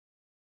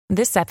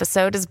This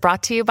episode is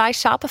brought to you by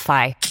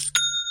Shopify.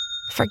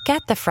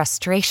 Forget the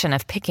frustration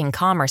of picking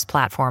commerce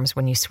platforms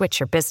when you switch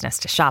your business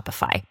to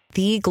Shopify,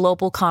 the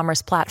global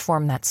commerce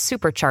platform that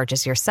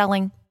supercharges your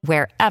selling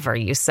wherever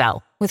you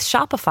sell. With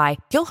Shopify,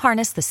 you'll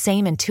harness the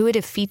same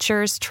intuitive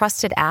features,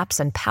 trusted apps,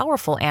 and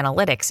powerful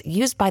analytics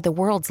used by the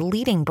world's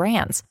leading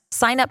brands.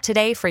 Sign up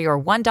today for your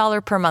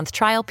 $1 per month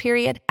trial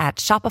period at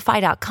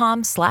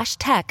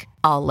shopify.com/tech,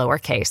 all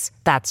lowercase.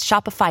 That's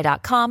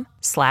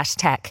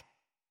shopify.com/tech.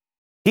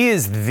 He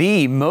is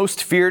the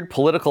most feared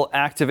political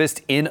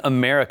activist in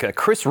America,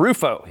 Chris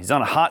Rufo. He's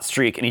on a hot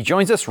streak, and he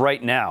joins us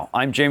right now.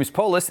 I'm James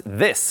Polis.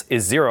 This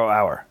is Zero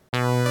Hour.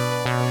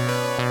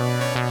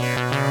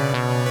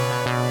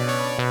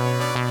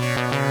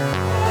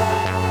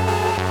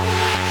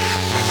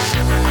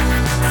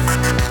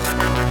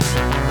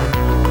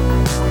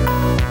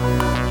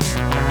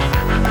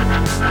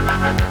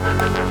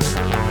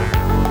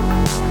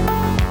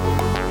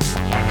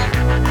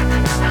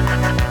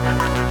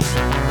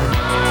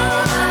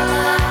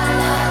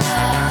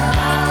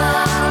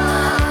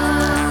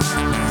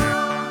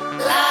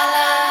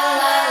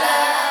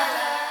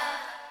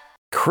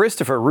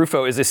 Christopher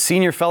Rufo is a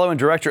senior fellow and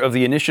director of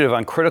the Initiative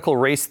on Critical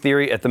Race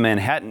Theory at the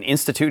Manhattan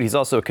Institute. He's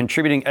also a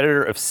contributing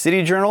editor of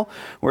City Journal,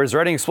 where his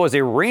writing explores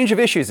a range of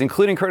issues,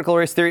 including critical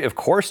race theory, of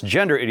course,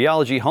 gender,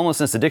 ideology,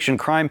 homelessness, addiction,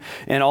 crime,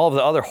 and all of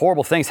the other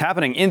horrible things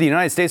happening in the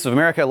United States of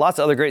America. Lots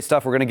of other great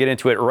stuff. We're going to get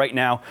into it right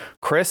now.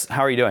 Chris,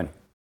 how are you doing?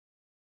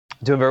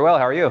 Doing very well.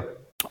 How are you?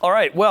 All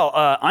right. Well,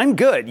 I'm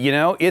good. You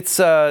know, this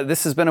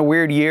has been a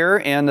weird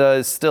year,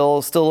 and still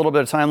a little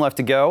bit of time left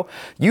to go.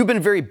 You've been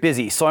very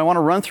busy, so I want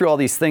to run through all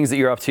these things that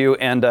you're up to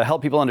and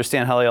help people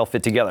understand how they all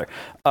fit together.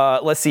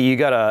 Let's see. You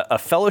got a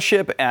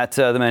fellowship at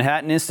the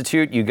Manhattan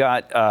Institute. You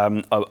got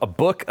a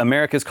book,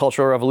 America's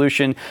Cultural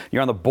Revolution.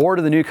 You're on the board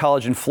of the new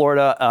college in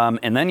Florida,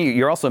 and then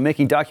you're also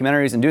making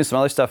documentaries and doing some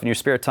other stuff in your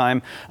spare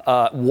time.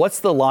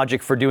 What's the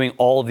logic for doing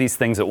all of these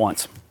things at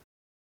once?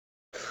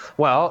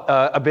 Well,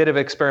 a bit of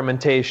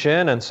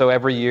experimentation. And so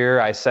every year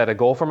I set a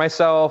goal for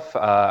myself.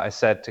 I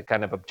set a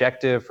kind of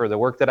objective for the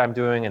work that I'm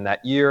doing in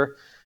that year.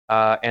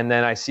 And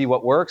then I see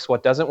what works,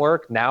 what doesn't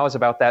work. Now is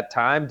about that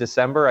time.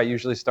 December, I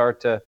usually start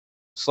to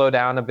slow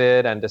down a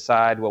bit and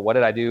decide, well, what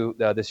did I do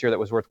this year that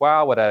was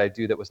worthwhile? What did I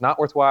do that was not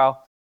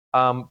worthwhile?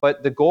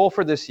 But the goal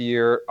for this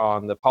year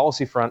on the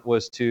policy front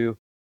was to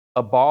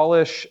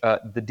abolish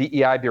the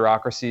DEI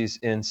bureaucracies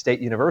in state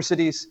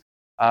universities.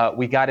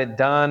 We got it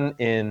done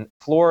in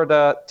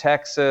Florida,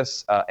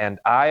 Texas, and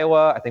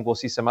Iowa. I think we'll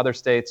see some other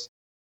states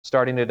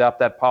starting to adopt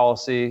that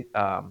policy.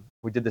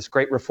 We did this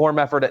great reform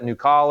effort at New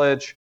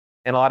College,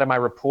 and a lot of my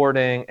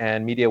reporting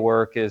and media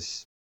work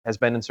has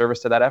been in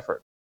service to that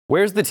effort.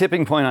 Where's the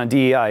tipping point on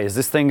DEI? Is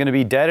this thing going to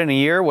be dead in a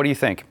year? What do you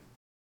think?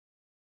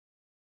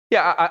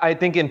 Yeah, I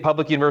think in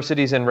public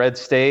universities in red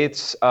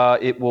states,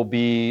 it will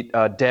be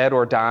dead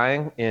or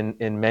dying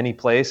in many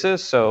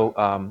places. So,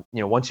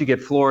 once you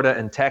get Florida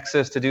and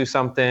Texas to do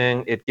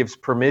something, it gives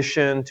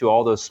permission to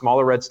all those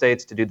smaller red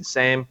states to do the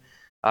same.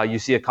 You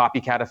see a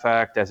copycat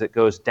effect as it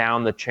goes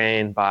down the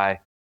chain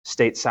by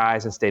state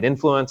size and state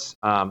influence.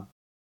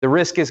 The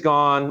risk is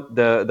gone.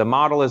 The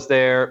model is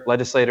there.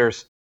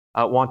 Legislators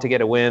want to get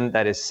a win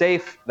that is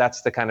safe.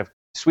 That's the kind of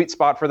sweet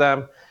spot for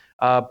them.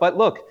 But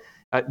look,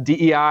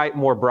 DEI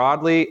more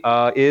broadly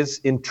is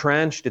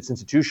entrenched, it's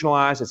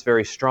institutionalized, it's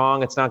very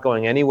strong, it's not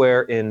going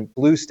anywhere in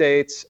blue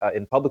states,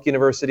 in public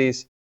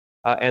universities,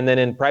 and then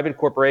in private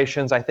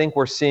corporations. I think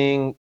we're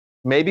seeing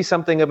maybe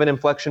something of an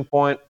inflection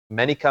point.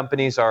 Many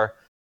companies are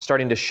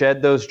starting to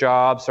shed those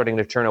jobs, starting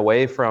to turn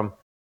away from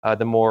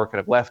the more kind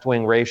of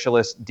left-wing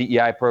racialist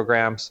DEI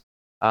programs,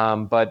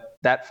 but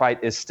that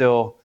fight is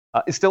still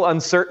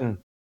uncertain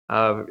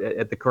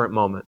at the current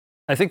moment.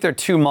 I think there are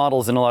two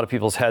models in a lot of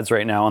people's heads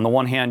right now. On the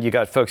one hand, you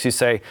got folks who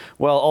say,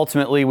 well,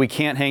 ultimately, we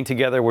can't hang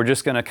together. We're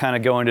just going to kind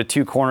of go into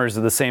two corners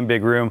of the same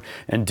big room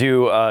and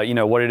do,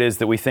 what it is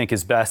that we think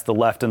is best, the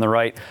left and the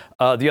right.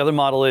 The other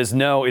model is,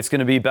 no, it's going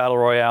to be battle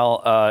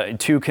royale.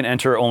 Two can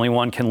enter, only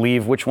one can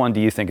leave. Which one do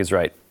you think is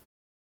right?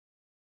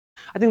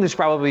 I think there's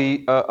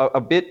probably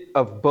a bit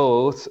of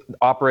both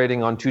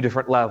operating on two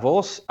different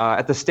levels.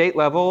 At the state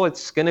level,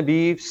 it's going to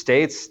be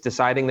states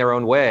deciding their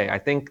own way. I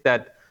think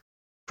that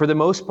for the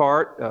most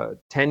part,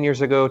 10 years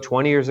ago,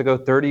 20 years ago,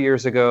 30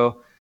 years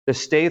ago, the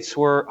states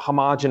were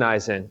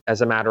homogenizing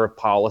as a matter of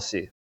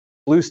policy.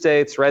 Blue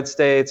states, red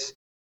states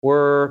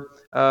were,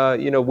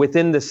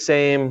 within the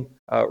same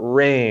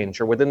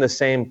range or within the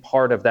same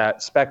part of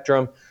that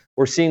spectrum.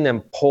 We're seeing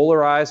them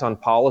polarize on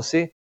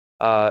policy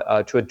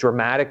to a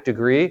dramatic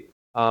degree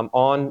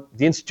on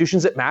the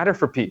institutions that matter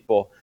for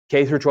people.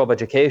 K through 12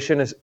 education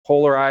is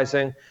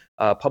polarizing.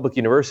 Public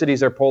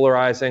universities are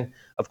polarizing.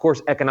 Of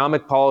course,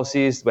 economic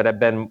policies that have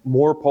been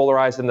more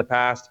polarized in the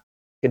past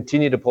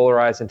continue to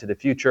polarize into the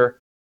future.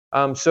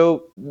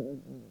 So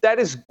that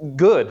is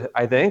good,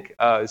 I think,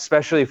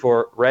 especially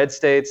for red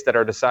states that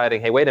are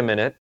deciding, hey, wait a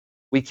minute,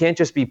 we can't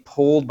just be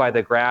pulled by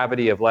the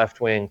gravity of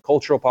left-wing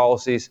cultural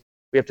policies.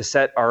 We have to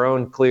set our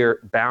own clear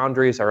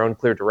boundaries, our own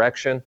clear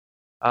direction.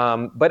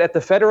 But at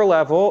the federal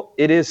level,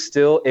 it is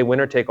still a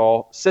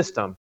winner-take-all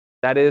system.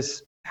 That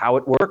is how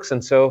it works,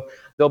 and so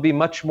there'll be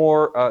much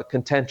more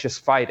contentious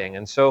fighting.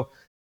 And so,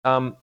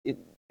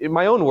 in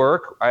my own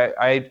work,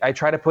 I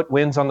try to put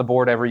wins on the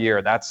board every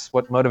year. That's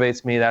what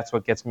motivates me. That's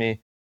what gets me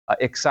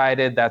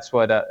excited. That's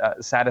what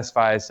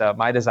satisfies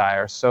my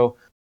desires. So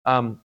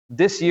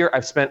this year,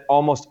 I've spent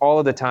almost all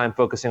of the time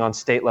focusing on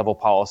state-level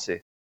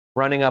policy,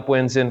 running up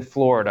wins in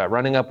Florida,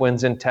 running up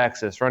wins in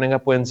Texas, running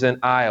up wins in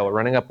Iowa,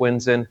 running up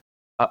wins in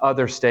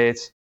other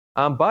states.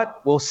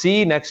 But we'll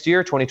see next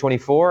year,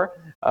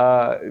 2024,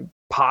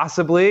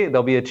 possibly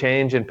there'll be a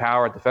change in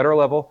power at the federal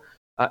level.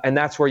 And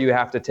that's where you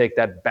have to take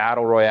that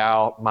battle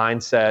royale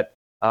mindset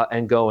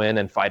and go in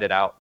and fight it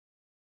out.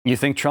 You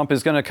think Trump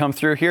is going to come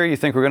through here? You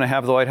think we're going to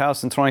have the White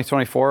House in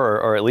 2024,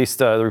 or at least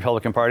the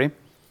Republican Party?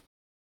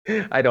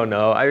 I don't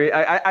know.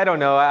 I don't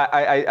know.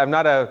 I'm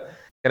not a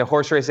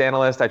horse race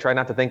analyst. I try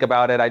not to think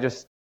about it. I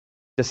just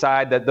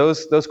decide that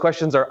those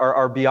questions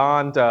are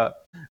beyond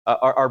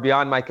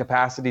my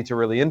capacity to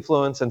really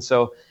influence. And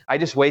so I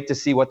just wait to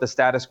see what the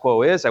status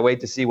quo is. I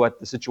wait to see what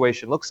the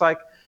situation looks like.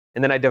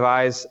 And then I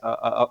devise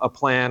a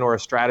plan or a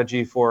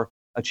strategy for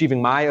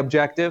achieving my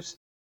objectives.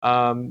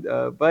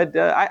 But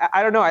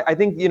I don't know. I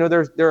think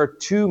there are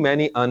too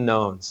many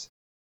unknowns.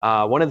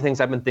 One of the things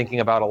I've been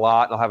thinking about a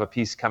lot, and I'll have a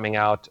piece coming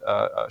out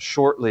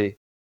shortly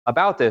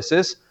about this,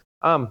 is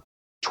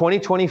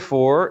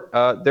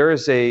 2024. There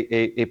is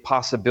a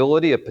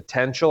possibility, a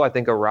potential, I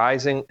think, a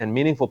rising and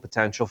meaningful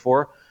potential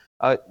for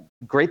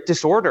great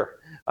disorder.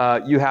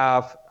 You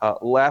have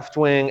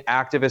left-wing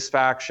activist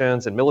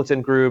factions and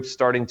militant groups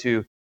starting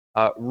to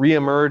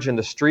reemerge in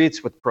the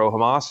streets with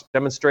pro-Hamas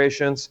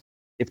demonstrations.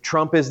 If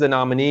Trump is the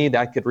nominee,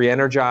 that could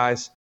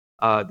re-energize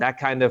that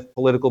kind of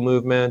political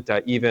movement,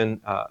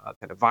 even a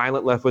kind of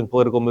violent left-wing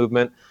political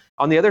movement.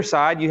 On the other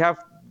side, you have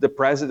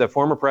the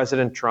former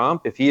President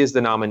Trump, if he is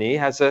the nominee,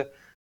 has a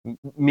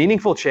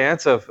meaningful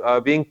chance of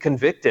being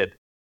convicted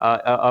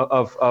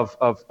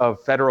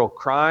of federal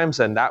crimes,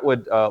 and that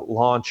would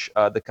launch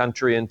the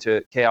country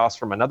into chaos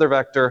from another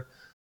vector.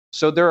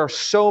 So there are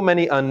so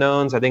many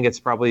unknowns. I think it's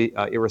probably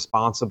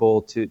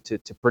irresponsible to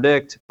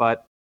predict.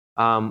 But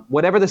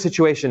whatever the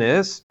situation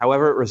is,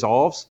 however it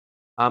resolves,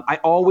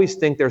 I always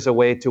think there's a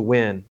way to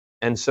win.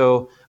 And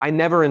so I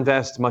never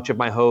invest much of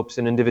my hopes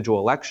in individual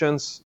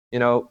elections.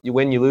 You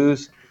win, you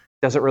lose.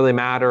 Doesn't really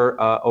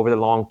matter over the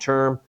long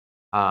term.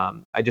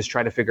 I just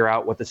try to figure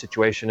out what the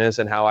situation is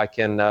and how I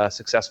can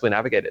successfully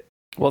navigate it.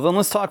 Well, then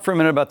let's talk for a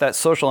minute about that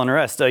social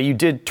unrest. You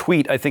did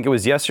tweet, I think it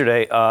was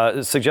yesterday,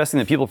 suggesting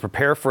that people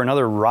prepare for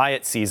another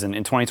riot season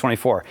in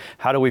 2024.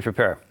 How do we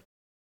prepare?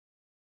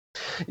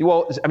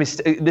 Well, I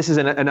mean, this is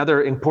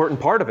another important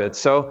part of it.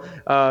 So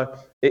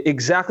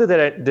exactly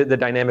the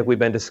dynamic we've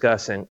been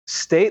discussing.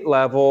 State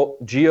level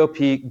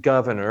GOP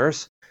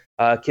governors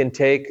can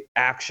take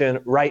action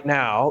right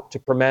now to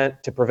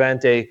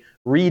prevent a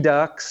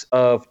redux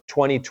of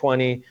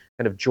 2020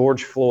 kind of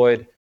George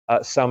Floyd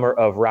summer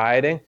of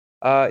rioting.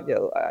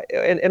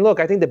 And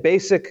look, I think the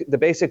basic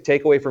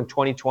takeaway from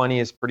 2020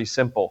 is pretty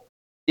simple.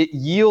 It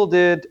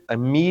yielded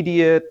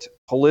immediate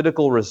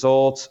political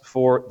results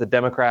for the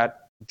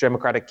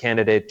Democratic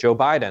candidate Joe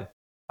Biden.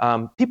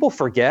 People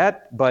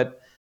forget,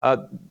 but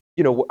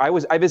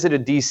I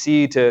visited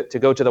D.C. to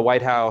go to the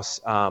White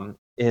House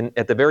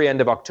at the very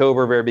end of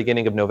October, very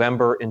beginning of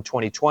November in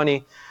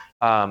 2020,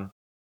 and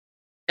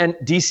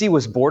D.C.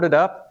 was boarded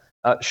up.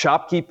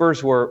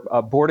 Shopkeepers were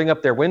boarding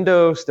up their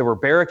windows. There were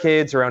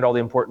barricades around all the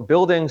important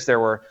buildings. There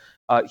were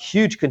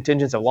huge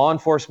contingents of law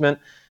enforcement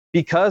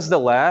because the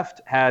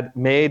left had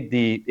made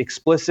the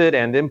explicit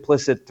and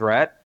implicit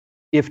threat: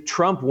 if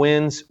Trump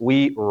wins,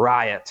 we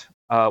riot.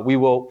 We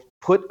will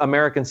put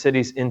American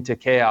cities into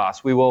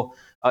chaos. We will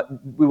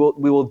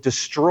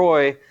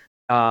destroy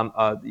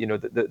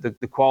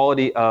the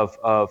quality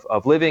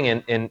of living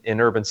in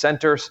urban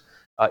centers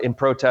in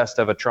protest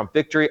of a Trump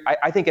victory.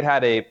 I think it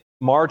had a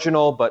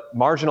marginal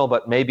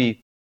but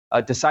maybe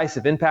a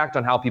decisive impact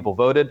on how people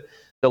voted.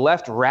 The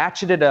left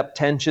ratcheted up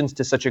tensions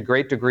to such a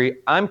great degree,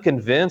 I'm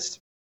convinced,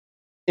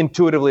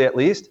 intuitively at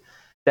least,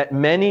 that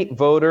many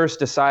voters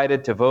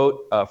decided to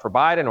vote for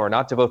Biden or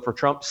not to vote for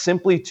Trump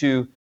simply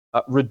to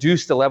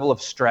reduce the level of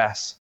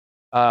stress,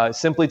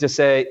 simply to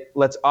say,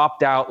 let's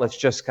opt out, let's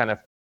just kind of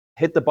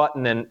hit the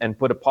button and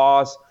put a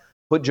pause,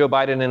 put Joe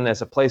Biden in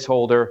as a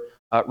placeholder,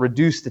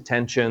 reduce the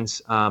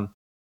tensions.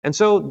 And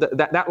so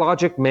that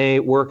logic may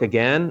work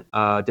again,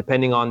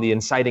 depending on the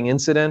inciting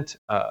incident,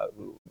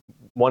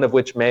 one of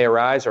which may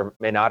arise or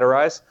may not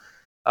arise.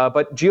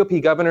 But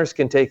GOP governors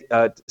can take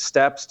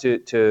steps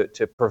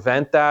to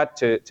prevent that,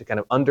 to kind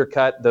of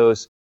undercut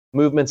those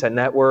movements and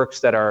networks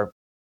that are,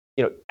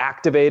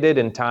 activated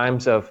in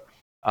times of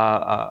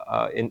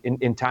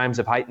in times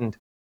of heightened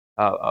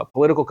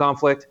political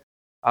conflict.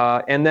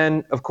 And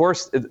then, of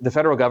course, the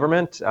federal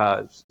government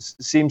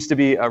seems to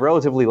be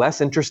relatively less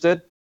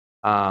interested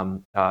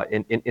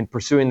in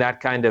pursuing that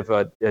kind of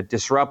a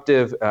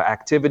disruptive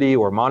activity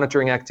or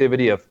monitoring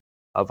activity of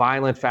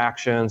violent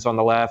factions on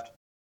the left.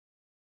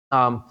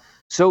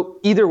 So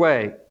either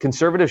way,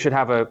 conservatives should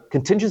have a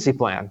contingency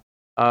plan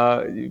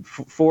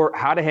for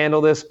how to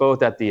handle this,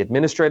 both at the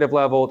administrative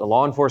level, the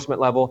law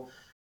enforcement level,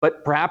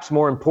 but perhaps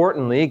more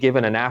importantly,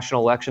 given a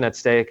national election at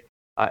stake,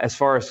 as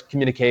far as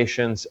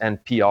communications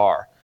and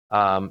PR.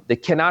 They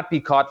cannot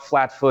be caught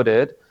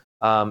flat-footed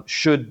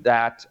should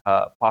that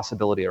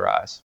possibility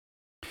arise.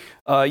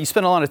 You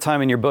spent a lot of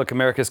time in your book,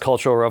 America's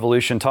Cultural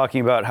Revolution, talking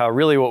about how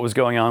really what was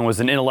going on was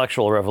an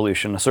intellectual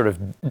revolution, a sort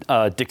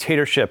of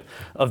dictatorship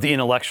of the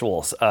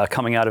intellectuals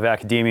coming out of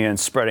academia and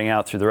spreading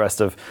out through the rest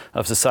of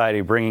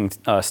society, bringing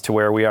us to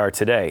where we are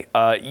today.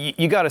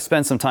 You got to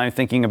spend some time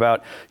thinking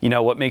about,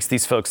 what makes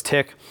these folks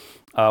tick,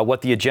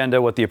 what the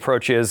agenda, what the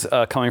approach is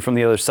coming from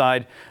the other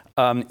side.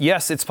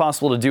 Yes, it's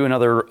possible to do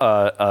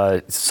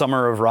another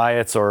summer of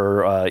riots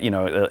or,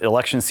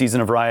 election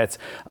season of riots.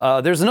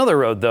 There's another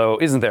road, though,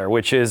 isn't there,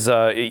 which is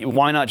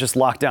why not just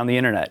lock down the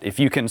internet? If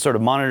you can sort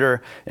of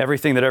monitor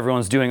everything that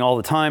everyone's doing all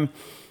the time,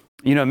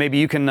 maybe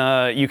you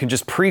can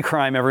just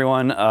pre-crime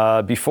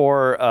everyone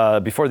before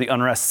the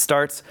unrest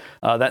starts.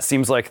 That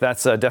seems like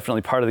that's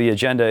definitely part of the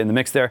agenda in the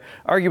mix there.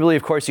 Arguably,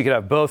 of course, you could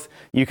have both.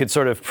 You could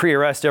sort of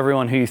pre-arrest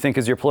everyone who you think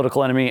is your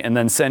political enemy and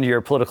then send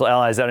your political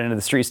allies out into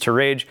the streets to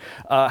rage.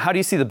 How do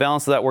you see the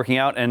balance of that working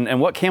out,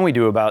 and what can we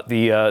do about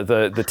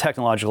the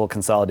technological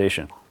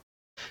consolidation?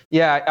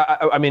 Yeah,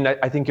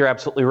 I think you're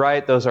absolutely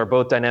right. Those are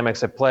both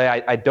dynamics at play.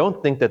 I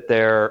don't think that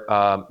they're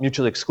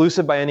mutually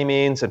exclusive by any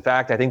means. In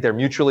fact, I think they're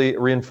mutually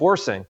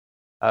reinforcing.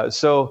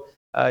 So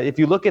if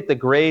you look at the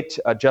great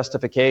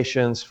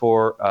justifications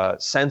for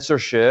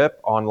censorship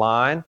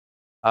online,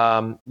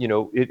 I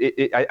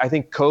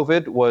think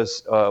COVID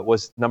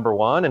was number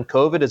one, and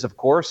COVID is, of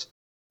course,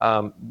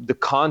 the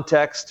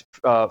context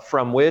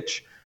from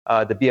which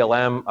the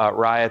BLM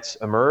riots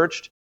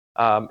emerged.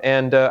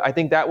 I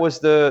think that was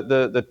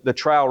the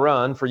trial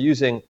run for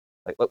using,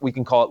 we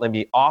can call it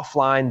maybe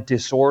offline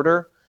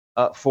disorder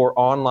for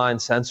online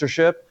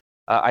censorship.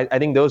 I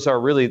think those are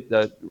really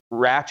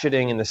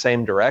ratcheting in the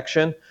same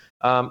direction.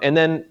 And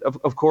then,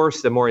 of course,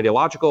 on the more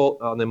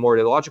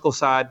ideological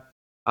side,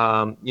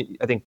 I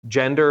think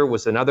gender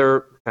was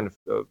another kind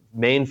of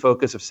main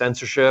focus of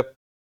censorship.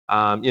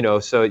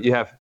 So you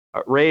have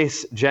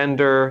race,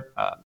 gender,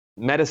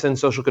 medicine,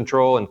 social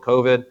control, and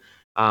COVID.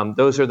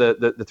 Those are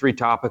the three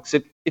topics.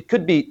 It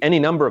could be any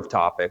number of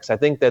topics. I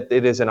think that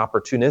it is an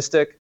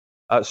opportunistic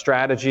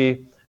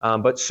strategy,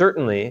 but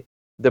certainly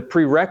the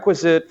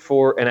prerequisite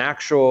for an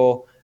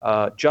actual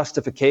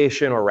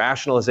justification or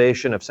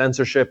rationalization of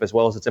censorship, as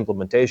well as its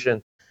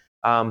implementation,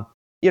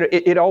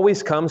 it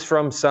always comes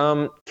from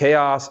some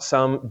chaos,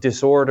 some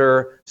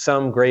disorder,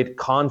 some great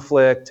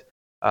conflict.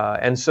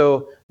 And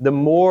so the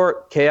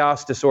more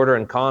chaos, disorder,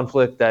 and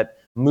conflict that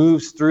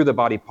moves through the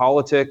body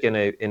politic in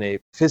a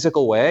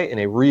physical way, in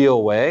a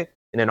real way,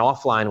 in an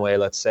offline way,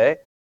 let's say,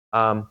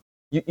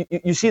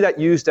 you see that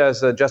used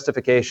as a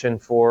justification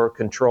for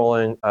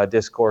controlling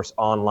discourse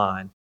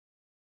online.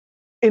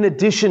 In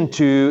addition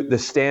to the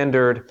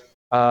standard,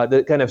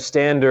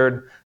 political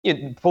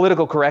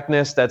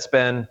correctness that's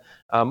been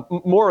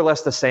more or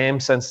less the same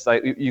since,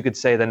 you could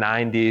say, the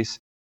 90s.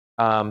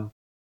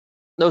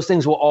 Those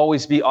things will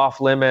always be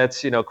off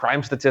limits,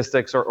 crime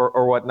statistics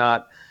or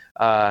whatnot.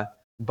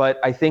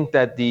 But I think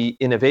that the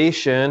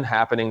innovation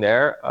happening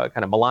there,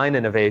 kind of malign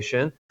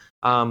innovation,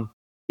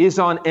 is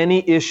on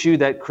any issue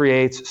that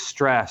creates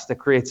stress, that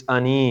creates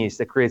unease,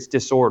 that creates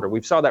disorder.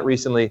 We saw that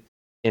recently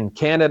in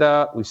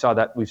Canada. We've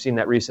seen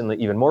that recently,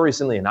 even more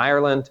recently in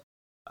Ireland.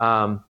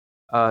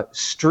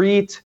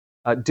 Street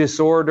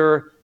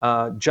disorder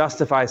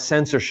justifies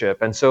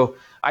censorship. And so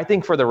I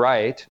think for the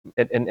right,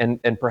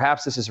 and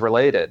perhaps this is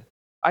related,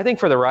 I think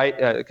for the right,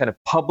 kind of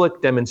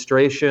public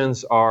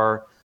demonstrations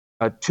are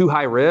too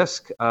high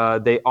risk.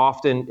 They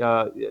often,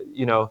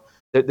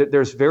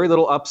 there's very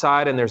little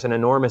upside and there's an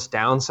enormous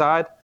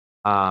downside.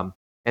 And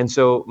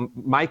so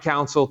my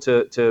counsel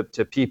to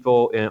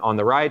people on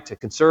the right, to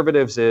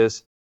conservatives,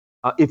 is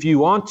if you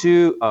want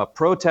to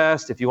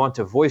protest, if you want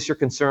to voice your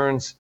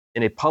concerns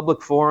in a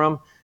public forum,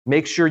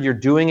 make sure you're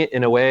doing it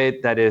in a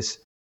way that is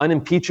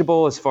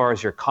unimpeachable as far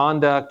as your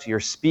conduct, your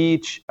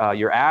speech,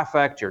 your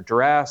affect, your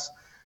dress,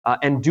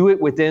 and do it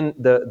within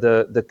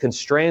the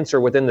constraints or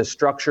within the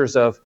structures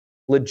of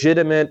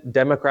legitimate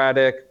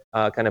democratic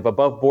kind of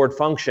above board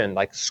function,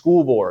 like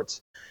school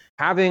boards.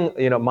 Having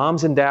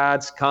moms and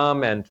dads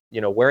come and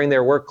wearing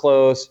their work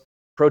clothes,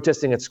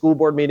 protesting at school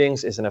board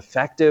meetings is an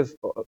effective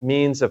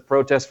means of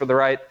protest for the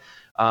right.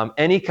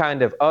 Any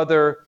kind of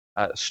other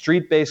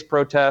street-based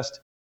protest,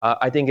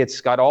 I think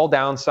it's got all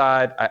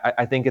downside.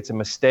 I think it's a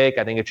mistake.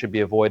 I think it should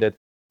be avoided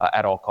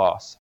at all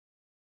costs.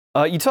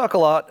 You talk a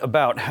lot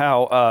about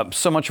how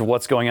so much of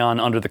what's going on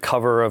under the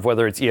cover of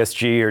whether it's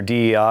ESG or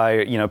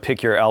DEI,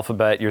 pick your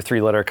alphabet, your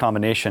three-letter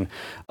combination,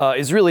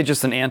 is really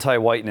just an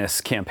anti-whiteness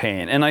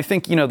campaign. And I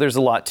think, there's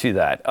a lot to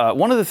that.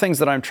 One of the things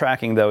that I'm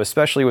tracking, though,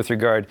 especially with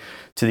regard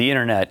to the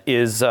internet,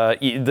 is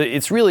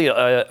it's really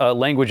a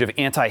language of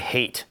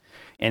anti-hate.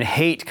 And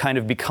hate kind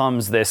of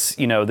becomes this,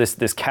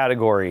 this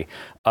category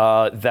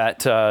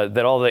that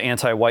all the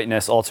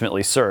anti-whiteness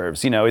ultimately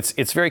serves.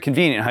 It's very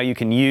convenient how you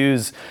can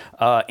use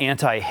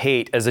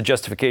anti-hate as a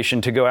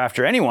justification to go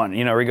after anyone,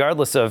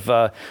 regardless of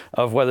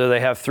whether they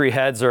have three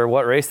heads or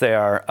what race they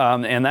are.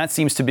 And that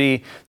seems to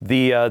be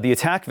the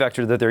attack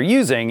vector that they're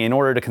using in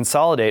order to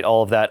consolidate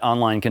all of that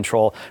online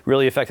control,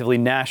 really effectively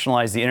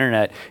nationalize the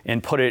internet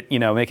and put it,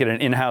 make it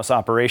an in-house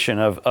operation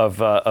of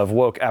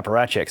woke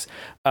apparatchiks.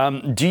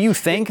 Do you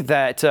think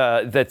that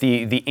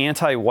the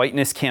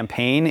anti-whiteness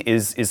campaign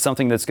is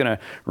something that's going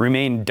to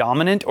remain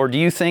dominant, or do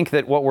you think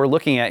that what we're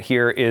looking at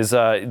here is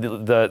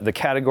the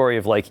category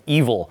of like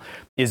evil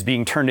is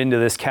being turned into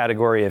this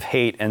category of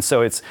hate, and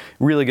so it's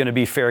really going to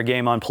be fair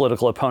game on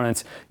political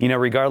opponents,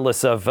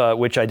 regardless of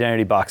which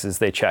identity boxes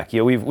they check.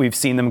 We've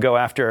seen them go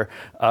after,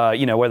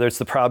 whether it's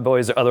the Proud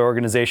Boys or other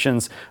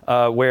organizations,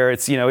 where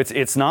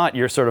it's not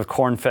your sort of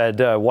corn-fed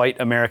white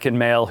American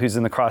male who's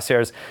in the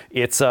crosshairs.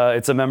 It's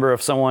a member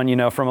of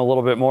someone from a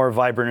little bit more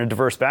vibrant and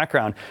diverse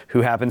background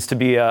who happens to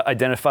be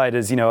identified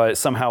as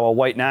somehow a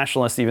white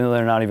nationalist, even though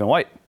they're not even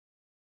white.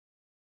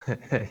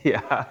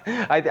 Yeah,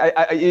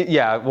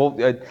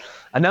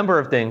 a number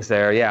of things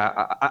there.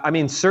 Yeah, I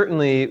mean,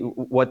 certainly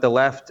what the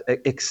left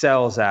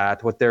excels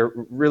at, what they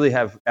really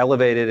have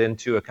elevated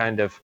into a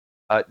kind of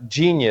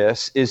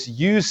genius, is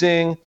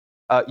using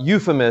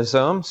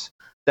euphemisms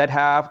that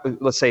have,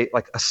 let's say,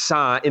 like a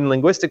sign, in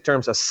linguistic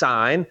terms, a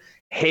sign,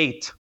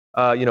 hate,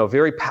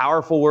 very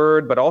powerful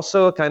word, but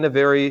also a kind of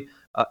very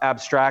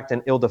abstract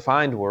and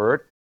ill-defined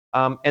word.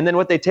 And then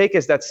what they take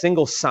is that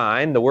single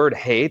sign, the word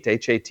hate,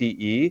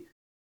 H-A-T-E,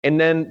 and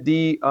then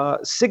the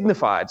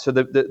signified, so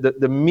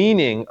the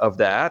meaning of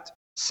that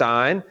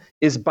sign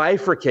is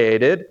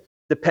bifurcated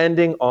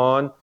depending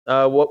on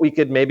what we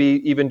could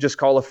maybe even just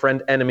call a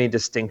friend-enemy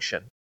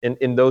distinction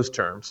in those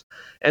terms.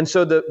 And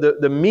so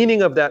the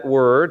meaning of that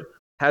word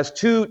has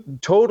two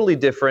totally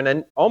different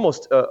and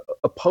almost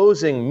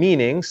opposing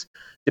meanings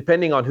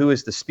depending on who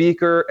is the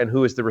speaker and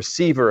who is the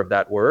receiver of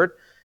that word.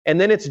 And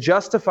then it's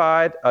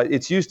justified,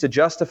 it's used to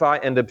justify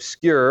and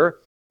obscure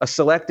a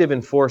selective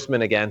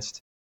enforcement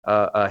against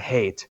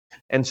hate.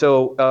 And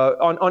so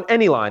on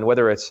any line,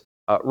 whether it's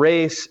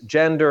race,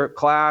 gender,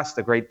 class,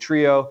 the great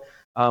trio,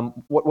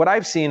 what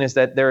I've seen is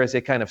that there is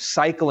a kind of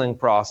cycling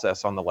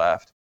process on the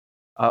left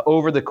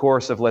over the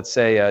course of, let's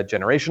say, a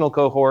generational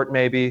cohort,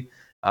 maybe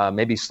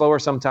slower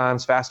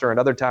sometimes, faster at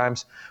other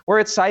times, where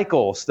it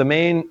cycles. The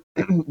main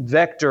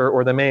vector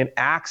or the main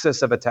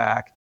axis of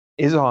attack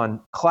is on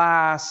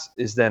class,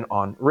 is then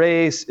on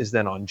race, is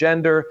then on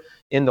gender.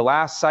 In the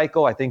last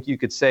cycle, I think you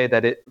could say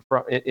that it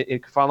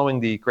following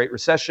the Great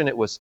Recession, it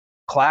was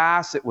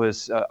class, it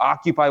was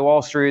Occupy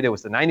Wall Street, it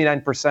was the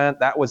 99%,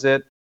 that was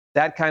it.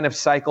 That kind of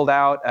cycled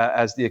out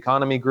as the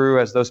economy grew,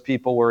 as those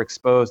people were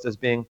exposed as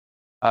being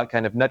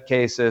kind of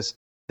nutcases.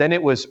 Then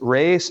it was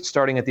race,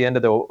 starting at the end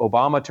of the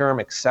Obama term,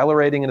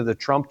 accelerating into the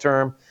Trump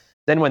term.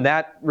 Then when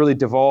that really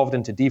devolved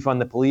into defund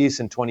the police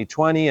in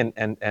 2020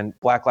 and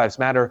Black Lives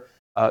Matter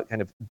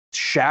kind of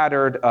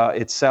shattered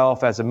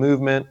itself as a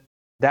movement,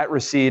 that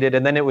receded.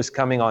 And then it was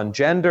coming on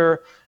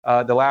gender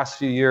the last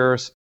few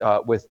years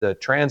with the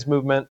trans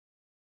movement.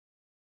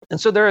 And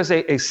so there is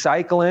a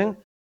cycling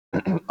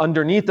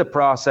underneath the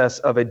process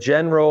of a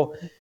general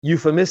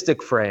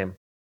euphemistic frame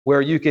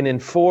where you can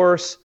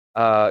enforce,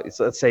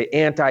 let's say,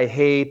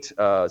 anti-hate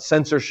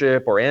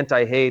censorship or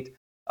anti-hate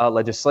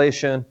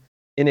legislation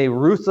in a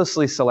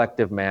ruthlessly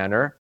selective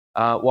manner,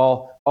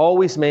 while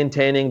always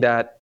maintaining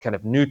that kind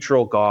of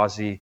neutral,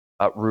 gauzy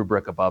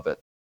rubric above it.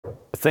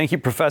 Thank you,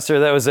 Professor.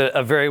 That was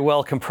a very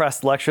well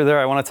compressed lecture there.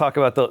 I want to talk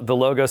about the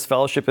Logos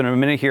Fellowship in a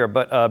minute here,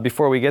 but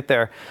before we get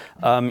there,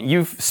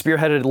 you've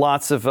spearheaded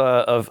lots of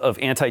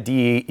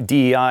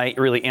anti-DEI,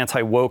 really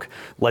anti-woke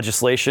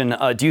legislation.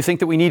 Do you think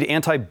that we need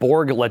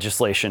anti-Borg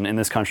legislation in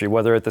this country,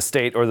 whether at the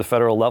state or the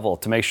federal level,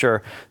 to make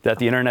sure that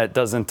the internet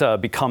doesn't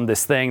become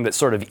this thing that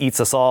sort of eats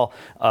us all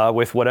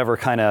with whatever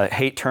kind of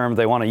hate term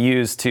they want to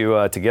use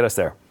to get us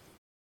there?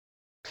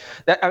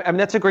 I mean,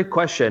 that's a great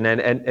question,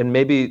 and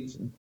maybe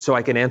so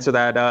I can answer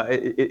that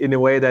in a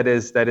way that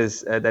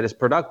is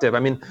productive. I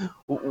mean,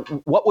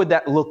 what would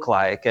that look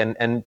like?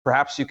 And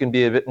perhaps you can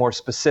be a bit more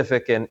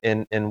specific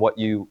in what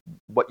you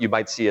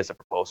might see as a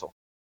proposal.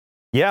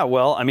 Yeah,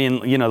 well, I mean,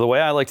 the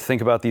way I like to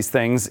think about these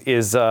things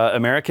is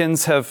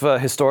Americans have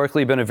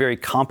historically been a very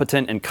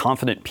competent and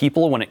confident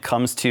people when it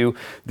comes to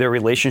their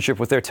relationship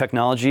with their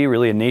technology,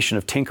 really a nation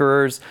of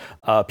tinkerers,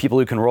 people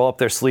who can roll up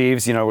their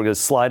sleeves, we're going to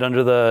slide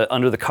under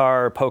the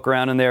car, poke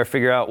around in there,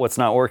 figure out what's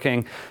not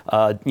working.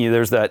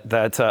 There's that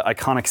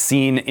iconic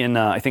scene in,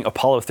 I think,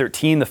 Apollo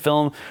 13, the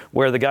film,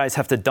 where the guys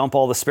have to dump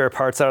all the spare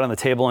parts out on the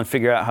table and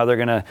figure out how they're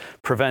going to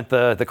prevent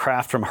the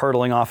craft from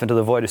hurtling off into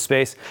the void of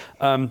space.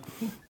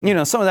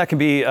 Some of that can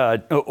be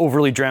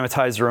overly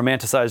dramatized or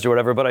romanticized or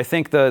whatever, but I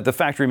think the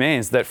fact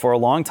remains that for a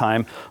long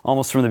time,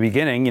 almost from the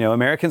beginning,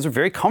 Americans were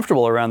very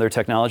comfortable around their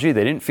technology.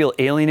 They didn't feel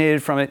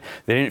alienated from it.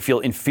 They didn't feel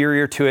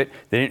inferior to it.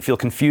 They didn't feel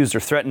confused or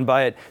threatened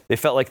by it. They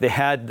felt like they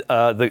had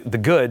the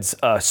goods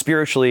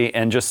spiritually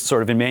and just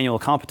sort of in manual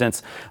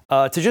competence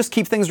to just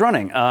keep things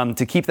running,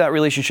 to keep that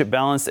relationship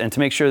balanced, and to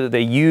make sure that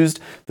they used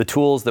the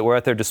tools that were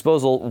at their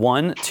disposal,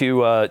 one,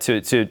 to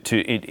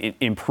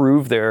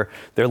improve their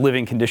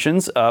living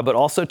conditions, but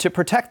also to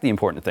protect the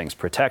important things,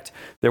 protect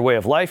their way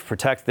of life,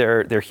 protect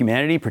their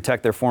humanity,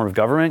 protect their form of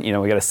government.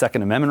 We got a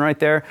Second Amendment right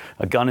there.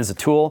 A gun is a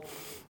tool.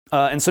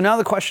 And so now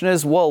the question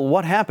is, well,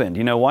 what happened?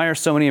 Why are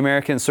so many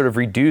Americans sort of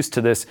reduced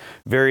to this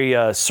very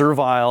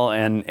servile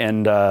and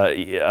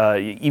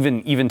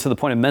even to the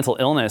point of mental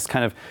illness,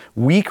 kind of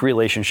weak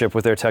relationship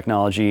with their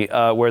technology,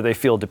 where they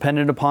feel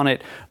dependent upon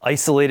it,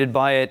 isolated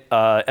by it,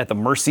 at the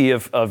mercy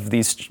of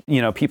these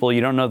people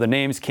you don't know the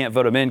names, can't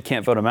vote them in,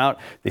 can't vote them out.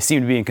 They seem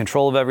to be in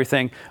control of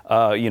everything.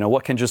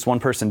 What can just one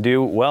person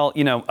do? Well,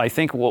 I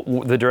think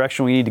the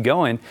direction we need to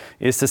go in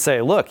is to say,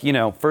 look,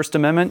 First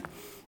Amendment,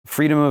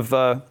 freedom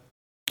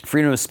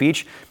of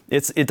speech,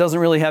 it doesn't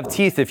really have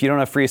teeth if you don't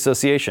have free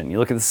association. You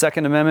look at the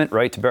Second Amendment,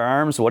 right to bear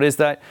arms. What is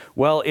that?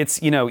 Well, it's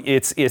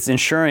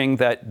ensuring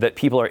that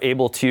people are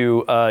able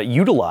to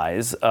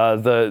utilize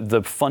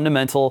the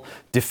fundamental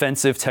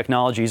defensive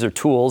technologies or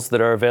tools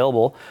that are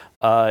available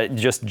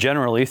just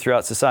generally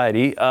throughout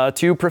society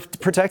to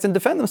protect and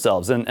defend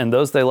themselves and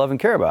those they love and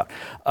care about.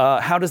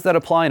 How does that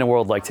apply in a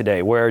world like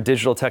today where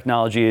digital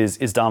technology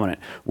is dominant?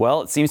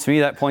 Well, it seems to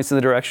me that points in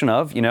the direction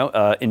of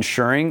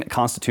ensuring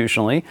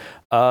constitutionally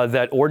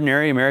that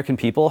ordinary American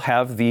people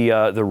have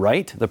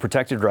the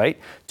protected right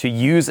to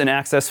use and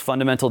access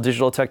fundamental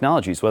digital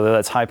technologies, whether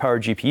that's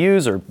high-powered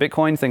GPUs or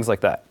Bitcoin, things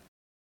like that.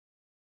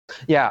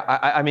 Yeah,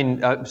 I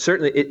mean,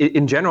 certainly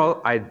in general,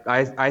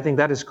 I think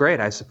that is great.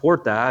 I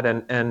support that.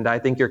 And I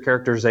think your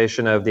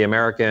characterization of the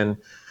American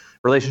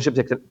relationship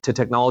to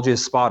technology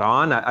is spot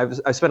on.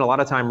 I spent a lot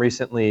of time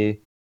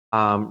recently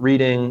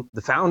reading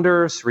the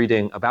founders,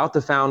 reading about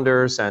the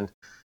founders, and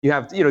you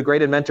have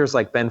great inventors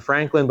like Ben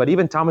Franklin, but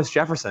even Thomas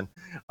Jefferson,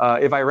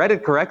 if I read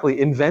it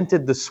correctly,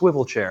 invented the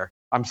swivel chair.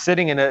 I'm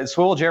sitting in a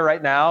swivel chair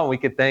right now, and we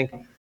could thank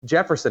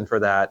Jefferson for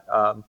that.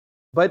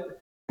 But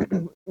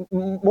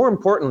more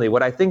importantly,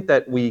 what I think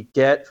that we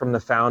get from the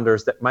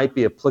founders that might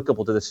be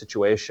applicable to the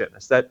situation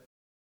is that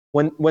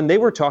when they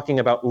were talking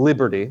about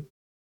liberty,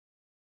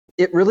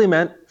 it really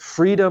meant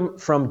freedom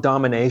from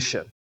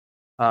domination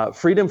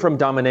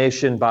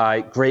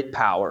by great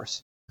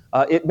powers.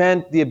 It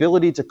meant the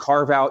ability to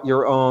carve out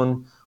your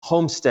own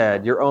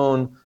homestead, your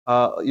own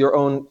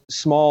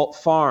small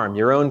farm,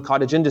 your own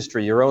cottage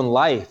industry, your own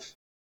life,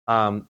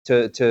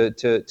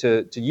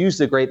 to use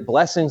the great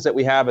blessings that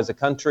we have as a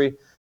country.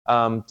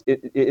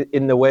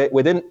 In the way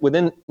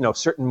within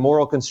certain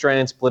moral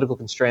constraints, political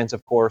constraints,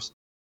 of course,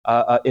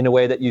 in a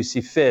way that you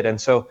see fit.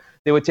 And so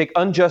they would take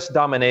unjust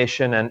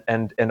domination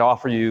and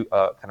offer you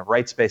kind of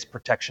rights-based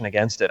protection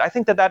against it. I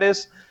think that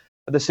is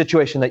the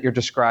situation that you're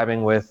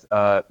describing with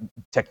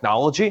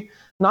technology,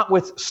 not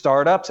with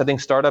startups. I think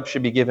startups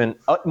should be given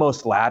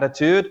utmost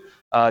latitude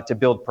to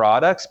build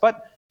products,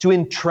 but to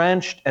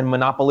entrenched and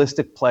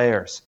monopolistic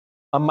players,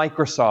 a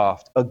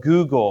Microsoft, a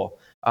Google.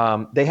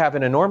 They have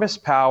an enormous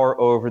power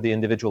over the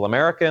individual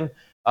American.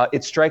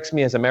 It strikes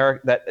me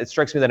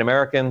that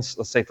Americans,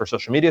 let's say for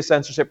social media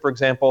censorship, for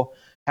example,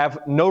 have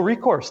no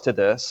recourse to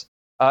this.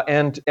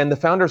 And the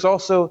founders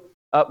also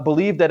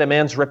believed that a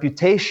man's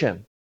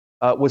reputation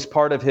was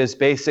part of his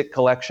basic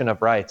collection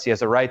of rights. He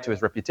has a right to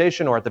his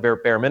reputation, or at the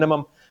bare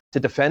minimum, to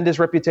defend his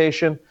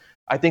reputation.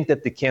 I think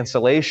that the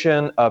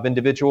cancellation of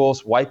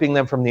individuals, wiping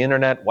them from the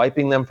internet,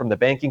 wiping them from the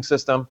banking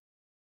system,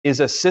 is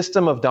a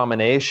system of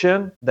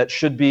domination that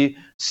should be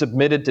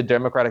submitted to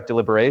democratic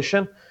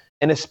deliberation.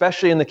 And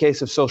especially in the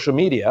case of social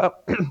media,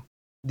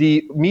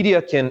 the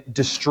media can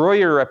destroy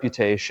your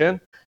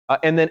reputation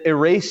and then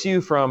erase you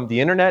from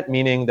the internet,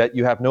 meaning that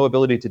you have no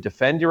ability to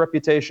defend your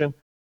reputation.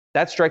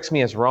 That strikes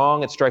me as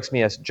wrong. It strikes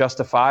me as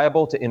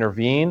justifiable to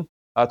intervene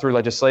through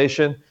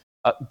legislation,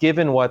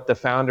 given what the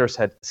founders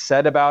had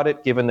said about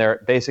it, given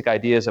their basic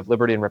ideas of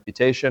liberty and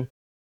reputation.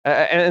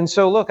 And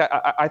so, look,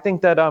 I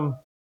think that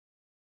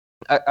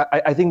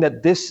I think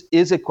that this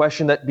is a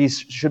question that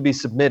should be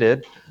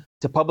submitted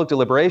to public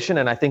deliberation,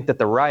 and I think that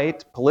the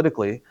right,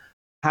 politically,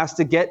 has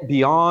to get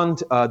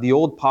beyond the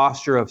old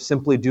posture of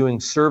simply doing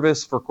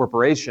service for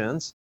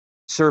corporations,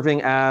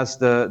 serving as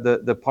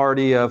the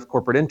party of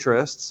corporate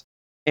interests.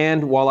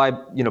 And while I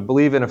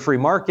believe in a free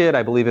market,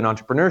 I believe in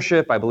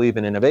entrepreneurship, I believe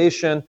in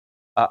innovation,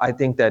 I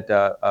think that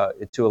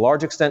to a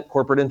large extent,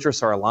 corporate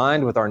interests are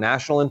aligned with our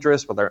national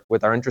interests,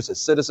 with our interests as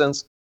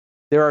citizens.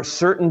 There are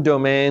certain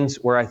domains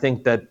where I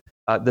think that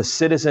the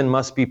citizen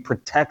must be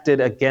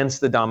protected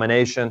against the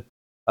domination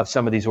of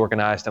some of these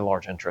organized and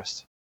large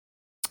interests.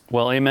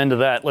 Well, amen to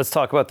that. Let's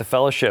talk about the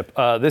fellowship.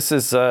 This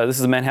is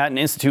the Manhattan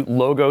Institute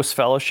Logos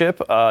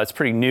Fellowship. It's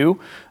pretty new.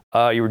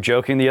 You were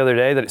joking the other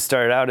day that it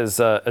started out as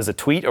a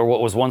tweet, or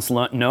what was once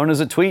known as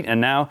a tweet, and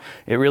now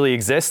it really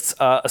exists.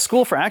 A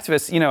school for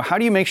activists. How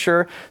do you make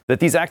sure that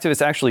these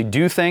activists actually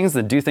do things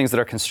that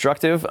are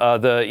constructive?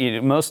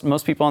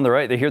 Most people on the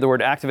right, they hear the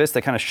word activist,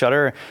 they kind of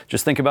shudder.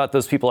 Just think about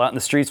those people out in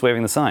the streets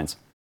waving the signs.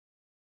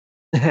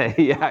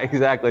 Yeah,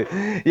 exactly.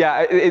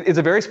 Yeah, it's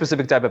a very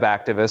specific type of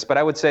activist, but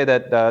I would say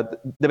that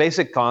the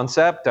basic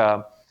concept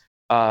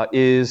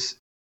is,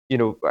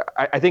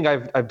 I think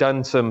I've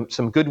done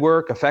some good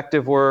work,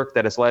 effective work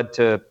that has led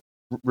to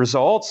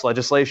results,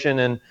 legislation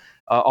in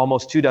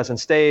almost 24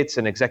 states,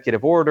 an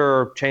executive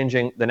order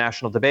changing the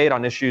national debate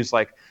on issues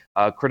like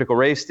critical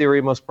race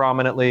theory, most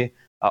prominently.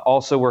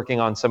 Also working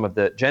on some of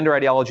the gender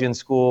ideology in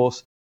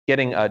schools,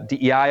 getting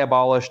DEI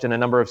abolished in a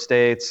number of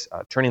states,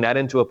 turning that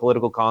into a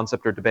political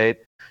concept or debate.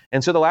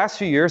 And so the last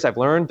few years, I've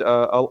learned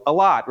a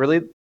lot,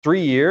 really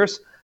 3 years.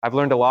 I've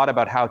learned a lot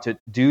about how to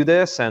do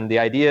this. And the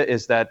idea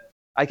is that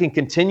I can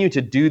continue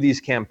to do these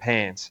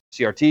campaigns,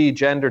 CRT,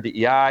 gender,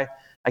 DEI.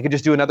 I could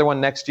just do another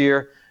one next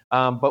year.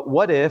 But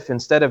what if,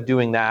 instead of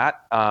doing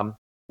that,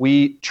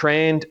 we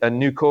trained a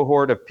new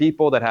cohort of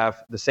people that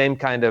have the same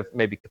kind of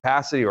maybe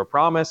capacity or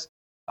promise,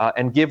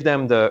 and give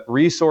them the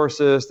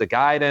resources, the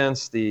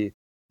guidance, the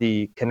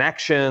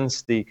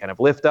connections, the kind of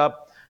lift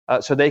up,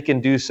 so they can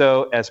do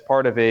so as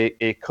part of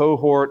a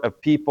cohort of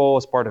people,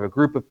 as part of a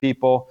group of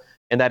people,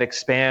 and that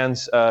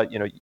expands,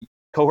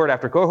 cohort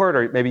after cohort,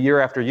 or maybe year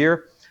after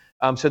year,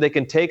 so they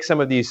can take some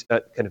of these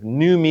kind of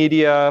new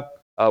media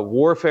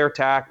warfare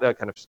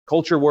kind of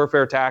culture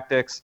warfare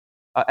tactics,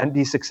 and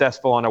be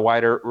successful on a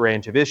wider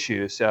range of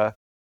issues.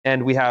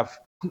 And we have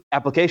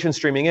applications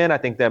streaming in. I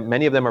think that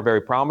many of them are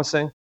very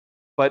promising.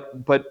 But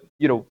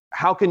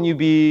how can you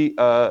be?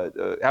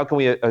 How can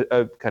we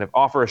kind of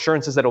offer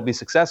assurances that it'll be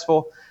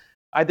successful?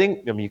 I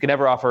think you can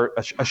never offer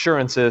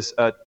assurances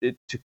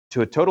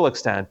to a total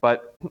extent,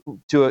 but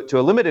to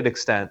a limited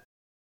extent.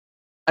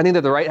 I think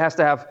that the right has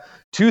to have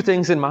two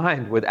things in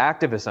mind with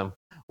activism.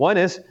 One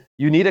is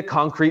you need a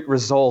concrete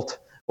result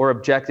or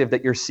objective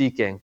that you're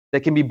seeking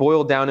that can be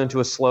boiled down into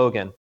a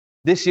slogan.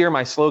 This year,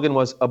 my slogan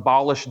was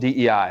abolish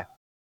DEI,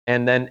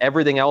 and then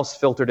everything else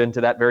filtered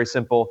into that very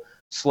simple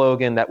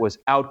slogan that was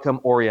outcome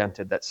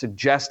oriented, that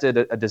suggested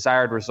a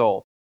desired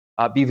result.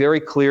 Be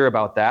very clear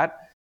about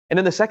that. And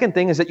then the second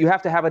thing is that you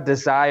have to have a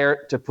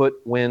desire to put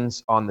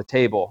wins on the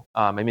table.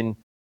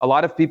 A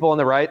lot of people on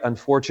the right,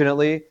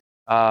 unfortunately,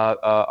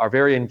 are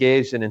very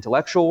engaged in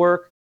intellectual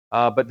work,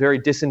 but very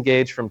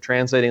disengaged from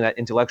translating that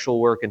intellectual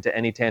work into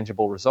any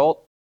tangible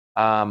result.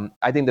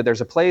 I think that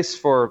there's a place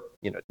for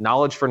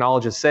knowledge for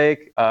knowledge's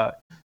sake,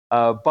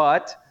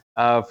 but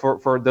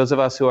for those of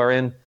us who are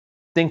in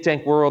think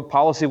tank world,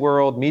 policy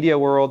world, media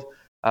world,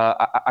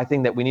 I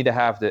think that we need to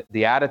have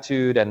the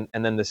attitude and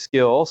then the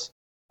skills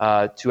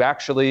to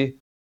actually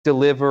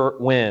deliver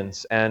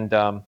wins. And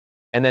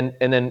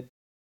then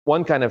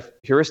one kind of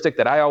heuristic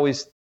that I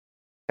always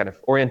kind of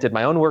oriented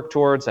my own work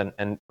towards,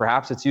 and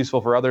perhaps it's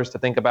useful for others to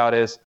think about,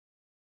 is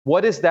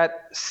what is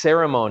that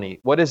ceremony?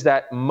 What is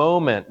that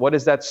moment? What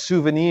is that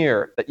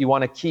souvenir that you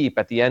want to keep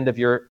at the end of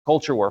your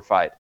culture war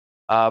fight?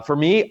 For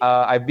me,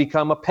 I've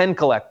become a pen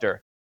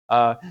collector.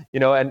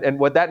 And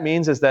what that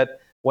means is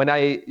that when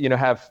I,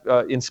 have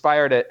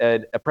inspired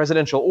a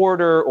presidential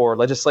order or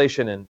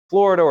legislation in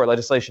Florida or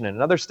legislation in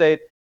another state,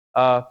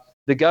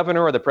 the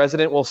governor or the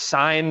president will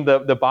sign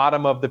the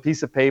bottom of the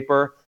piece of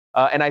paper,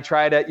 and I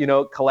try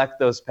to, collect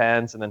those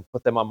pens and then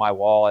put them on my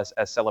wall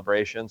as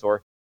celebrations,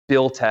 or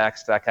bill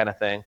text, that kind of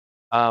thing.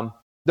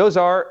 Those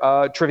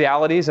are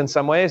trivialities in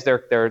some ways.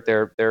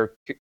 They're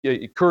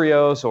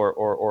curios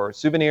or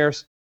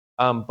souvenirs,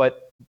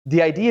 but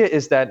the idea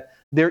is that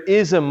there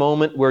is a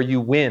moment where you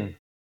win.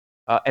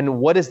 And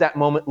what does that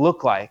moment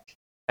look like?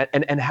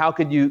 And how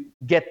can you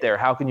get there?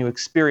 How can you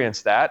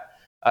experience that?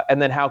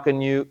 And then how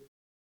can you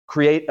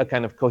create a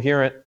kind of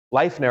coherent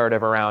life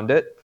narrative around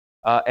it?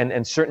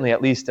 And certainly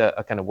at least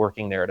a kind of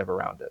working narrative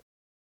around it.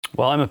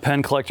 Well, I'm a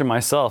pen collector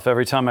myself.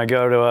 Every time I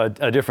go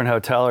to a different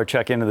hotel or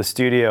check into the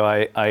studio,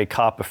 I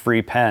cop a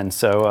free pen.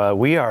 So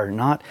we are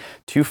not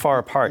too far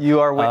apart.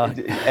 You are,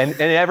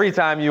 and every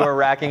time you are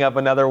racking up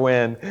another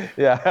win.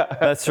 Yeah,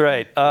 that's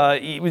right.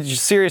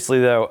 Seriously,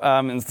 though,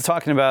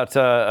 talking about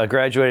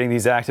graduating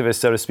these activists,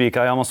 so to speak,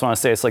 I almost want to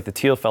say it's like the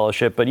Teal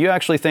Fellowship, but you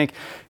actually think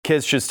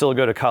kids should still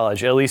go to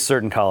college, at least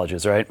certain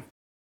colleges, right?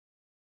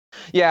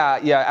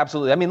 Yeah,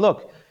 absolutely.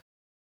 Look,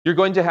 you're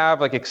going to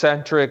have like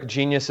eccentric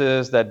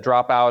geniuses that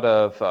drop out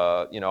of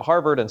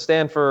Harvard and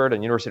Stanford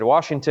and University of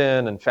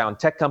Washington and found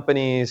tech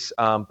companies,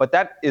 but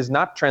that is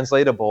not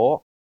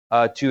translatable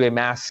to a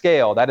mass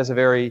scale. That is a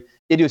very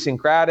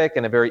idiosyncratic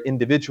and a very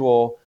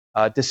individual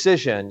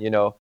decision.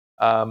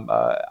 And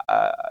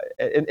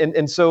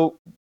so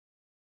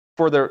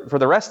for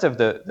the rest of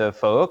the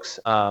folks,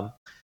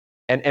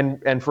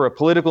 and for a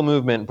political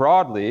movement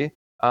broadly,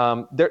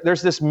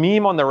 there's this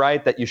meme on the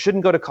right that you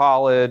shouldn't go to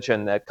college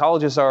and that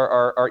colleges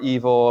are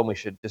evil and we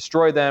should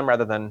destroy them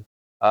rather than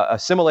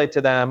assimilate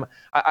to them.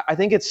 I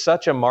think it's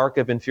such a mark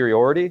of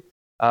inferiority.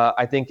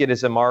 I think it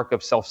is a mark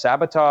of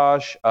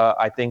self-sabotage.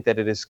 I think that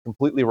it is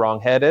completely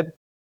wrong-headed.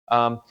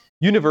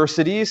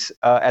 Universities,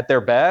 at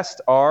their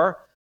best, are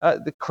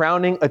the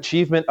crowning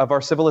achievement of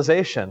our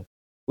civilization.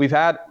 We've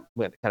had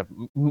kind of,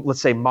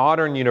 let's say,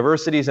 modern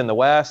universities in the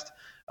West,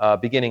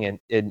 beginning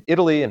in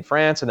Italy and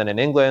France, and then in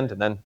England,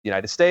 and then the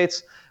United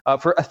States,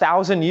 for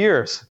 1,000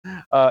 years.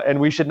 And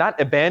we should not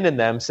abandon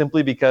them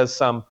simply because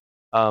some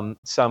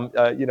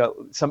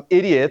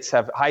idiots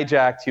have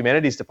hijacked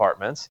humanities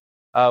departments.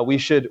 We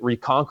should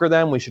reconquer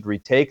them. We should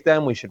retake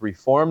them. We should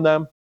reform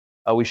them.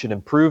 We should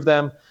improve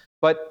them.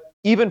 But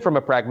even from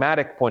a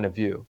pragmatic point of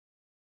view,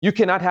 you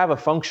cannot have a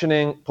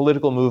functioning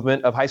political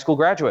movement of high school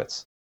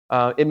graduates.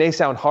 It may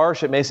sound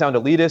harsh, it may sound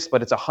elitist,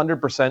 but it's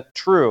 100%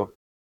 true.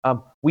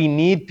 We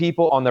need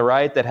people on the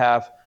right that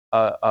have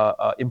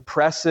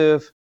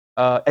impressive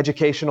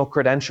educational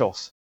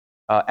credentials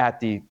at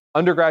the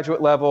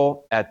undergraduate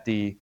level, at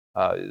the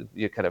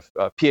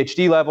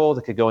PhD level,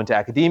 that could go into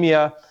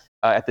academia,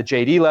 at the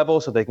JD level,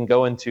 so they can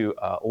go into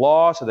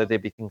law, so that they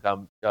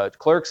become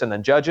clerks and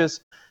then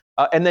judges,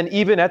 and then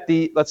even at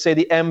the, let's say,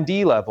 the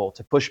MD level,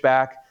 to push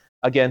back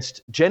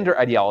against gender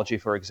ideology,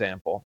 for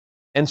example.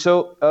 And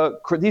so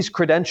these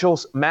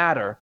credentials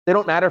matter. They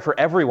don't matter for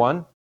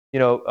everyone.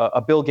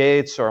 A Bill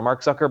Gates or a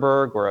Mark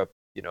Zuckerberg or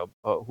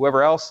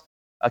whoever else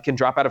can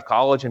drop out of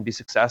college and be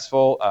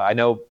successful. I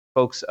know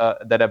folks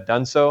that have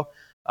done so.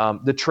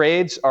 The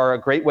trades are a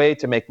great way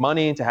to make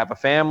money, to have a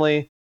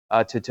family,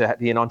 to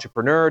be an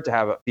entrepreneur,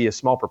 to be a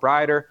small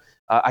proprietor.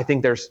 I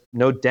think there's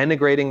no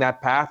denigrating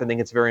that path. I think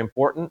it's very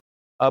important.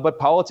 But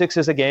politics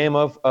is a game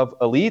of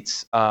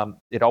elites.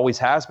 It always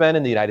has been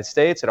in the United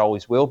States. It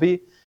always will be.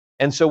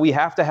 And so we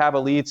have to have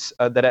elites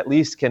that at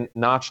least can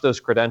notch those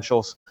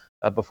credentials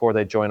before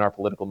they join our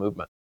political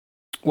movement.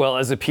 Well,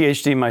 as a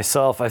PhD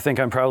myself, I think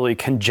I'm probably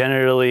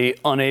congenitally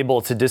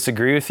unable to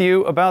disagree with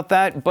you about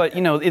that. But,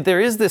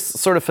 there is this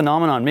sort of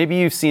phenomenon, maybe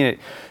you've seen it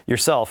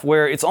yourself,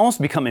 where it's almost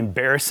become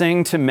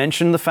embarrassing to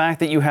mention the fact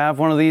that you have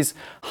one of these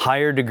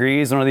higher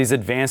degrees, one of these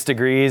advanced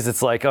degrees.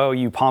 It's like, oh,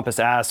 you pompous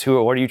ass,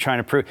 what are you trying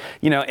to prove?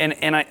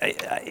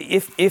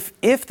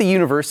 If the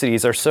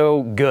universities are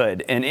so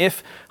good, and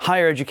if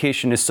higher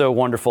education is so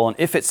wonderful, and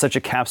if it's such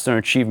a capstone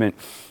achievement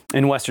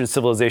in Western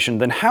civilization,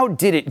 then how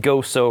did it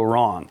go so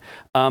wrong?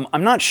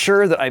 I'm not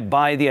sure that I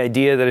buy the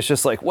idea that it's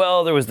just like,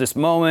 well, there was this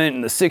moment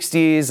in the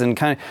 60s and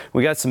kind of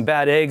we got some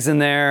bad eggs in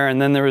there,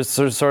 and then there was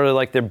sort of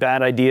like their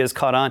bad ideas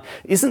caught on.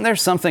 Isn't there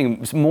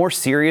something more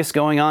serious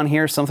going on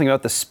here? Something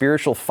about the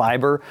spiritual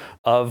fiber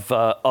of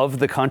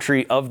the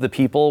country, of the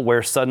people,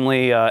 where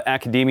suddenly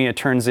academia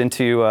turns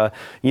into a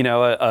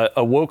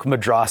woke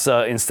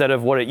madrasa instead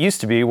of what it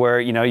used to be, where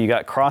you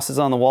got crosses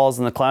on the walls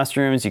in the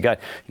classrooms, you got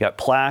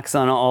plaques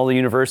on all the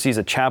universities,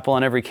 a chapel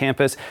on every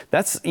campus.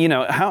 That's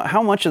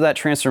how much of that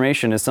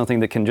transformation is something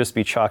that can just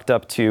be chalked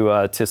up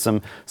to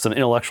some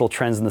intellectual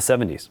trends in the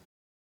 70s.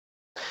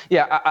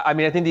 Yeah, I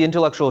think the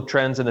intellectual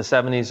trends in the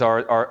 70s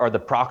are the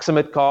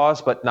proximate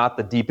cause, but not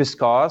the deepest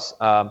cause.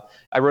 I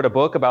wrote a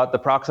book about the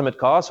proximate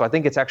cause, so I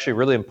think it's actually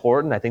really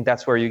important. I think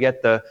that's where you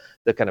get the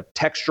kind of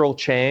textural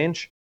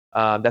change.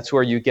 That's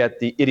where you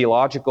get the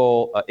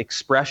ideological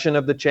expression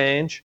of the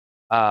change.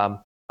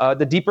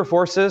 The deeper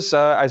forces,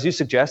 as you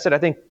suggested, I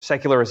think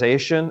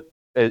secularization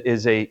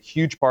is a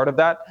huge part of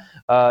that.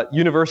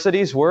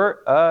 Universities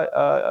were,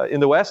 in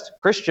the West,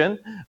 Christian,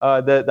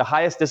 the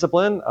highest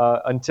discipline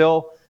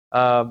until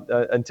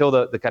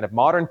the kind of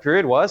modern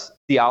period was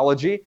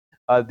theology.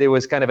 There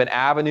was kind of an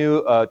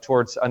avenue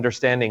towards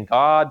understanding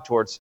God,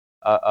 towards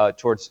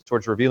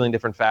revealing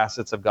different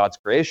facets of God's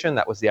creation.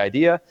 That was the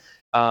idea.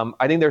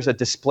 I think there's a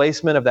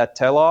displacement of that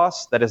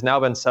telos that has now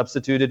been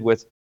substituted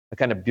with a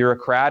kind of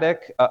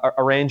bureaucratic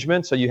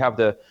arrangement. So you have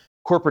the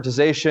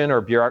corporatization or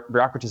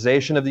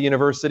bureaucratization of the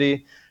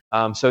university.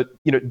 So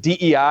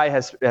DEI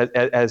has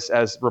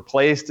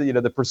replaced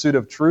the pursuit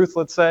of truth,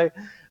 let's say.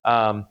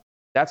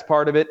 That's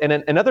part of it. And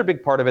another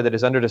big part of it that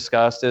is under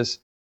discussed is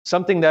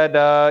something that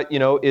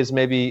is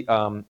maybe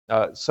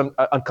some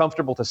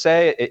uncomfortable to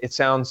say. It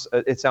sounds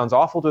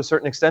awful to a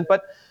certain extent,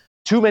 but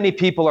too many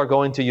people are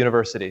going to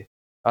university.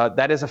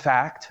 That is a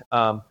fact.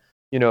 I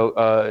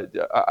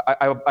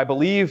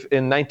believe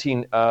in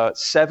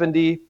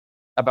 1970,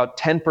 about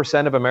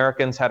 10% of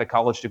Americans had a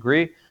college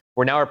degree.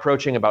 We're now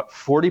approaching about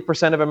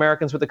 40% of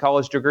Americans with a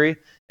college degree.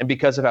 And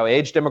because of how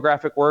age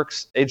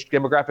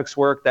demographics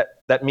work,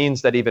 that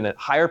means that even a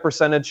higher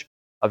percentage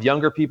of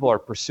younger people are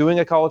pursuing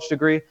a college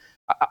degree.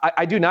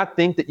 I do not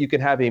think that you can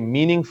have a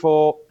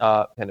meaningful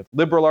kind of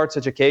liberal arts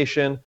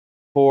education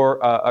for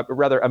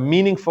rather a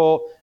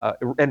meaningful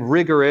and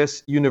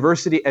rigorous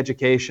university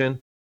education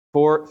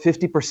for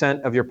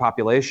 50% of your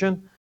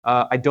population.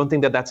 I don't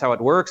think that that's how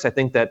it works. I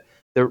think that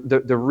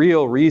the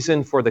real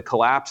reason for the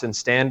collapse in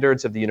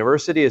standards of the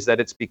university is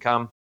that it's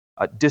become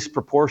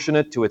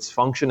disproportionate to its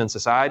function in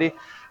society.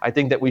 I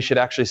think that we should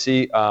actually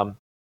see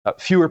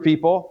fewer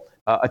people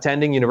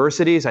attending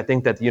universities. I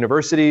think that the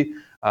university,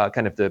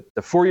 kind of the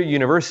four-year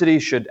university,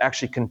 should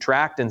actually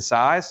contract in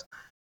size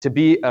to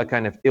be a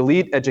kind of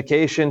elite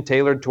education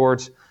tailored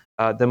towards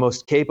the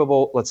most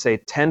capable, let's say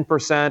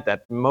 10%,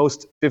 at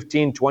most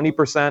 15,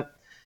 20%.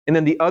 And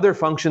then the other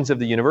functions of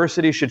the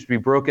university should be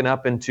broken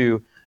up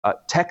into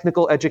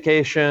technical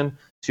education,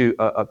 to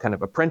a kind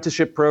of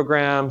apprenticeship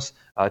programs,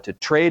 to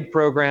trade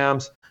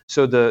programs.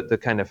 So the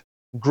kind of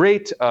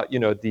great,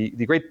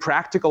 the great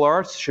practical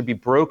arts should be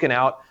broken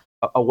out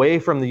away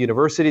from the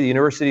university. The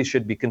university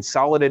should be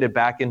consolidated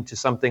back into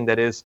something that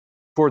is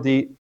for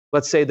the,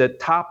 let's say, the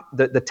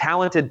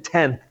talented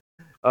 10th,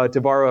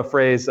 to borrow a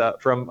phrase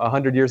from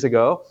 100 years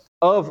ago,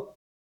 of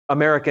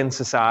American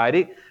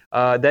society,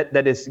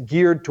 that is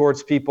geared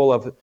towards people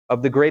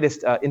of the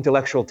greatest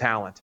intellectual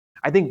talent.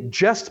 I think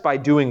just by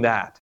doing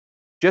that,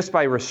 just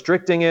by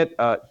restricting it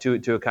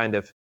to a kind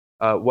of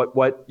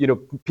what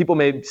people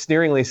may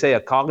sneeringly say a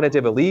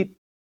cognitive elite,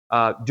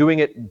 doing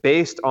it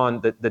based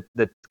on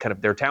the kind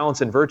of their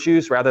talents and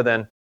virtues rather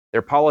than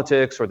their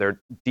politics or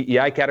their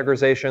DEI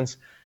categorizations,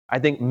 I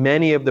think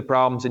many of the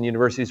problems in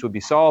universities would be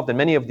solved, and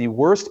many of the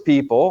worst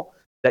people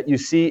that you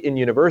see in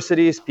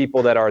universities,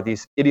 people that are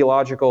these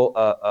ideological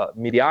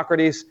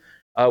mediocrities,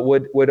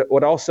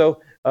 would also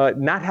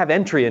not have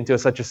entry into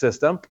such a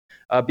system,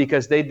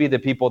 because they'd be the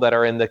people that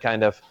are in the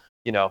kind of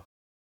the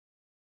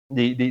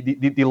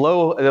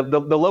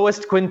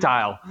lowest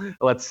quintile,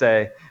 let's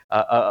say,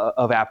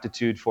 of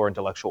aptitude for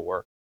intellectual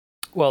work.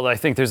 Well, I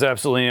think there's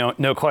absolutely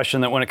no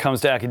question that when it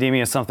comes to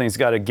academia, something's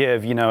got to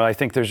give. I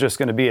think there's just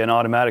going to be an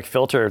automatic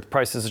filter. The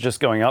prices are just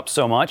going up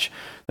so much.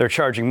 They're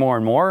charging more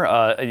and more.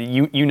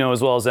 You know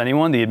as well as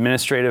anyone, the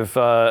administrative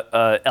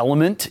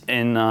element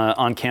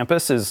on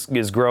campus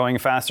is growing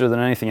faster than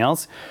anything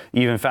else,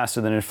 even faster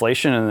than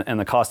inflation and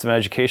the cost of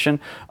education.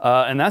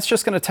 And that's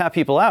just going to tap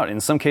people out. In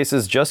some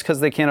cases, just because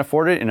they can't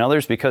afford it. In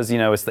others, because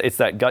it's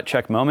that gut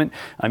check moment.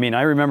 I mean,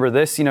 I remember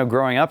this.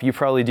 Growing up, you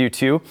probably do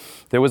too.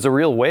 There was a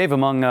real wave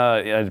among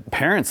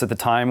parents at the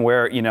time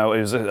where it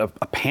was a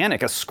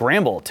panic, a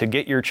scramble to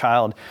get your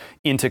child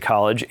into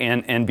college,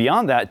 and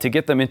beyond that, to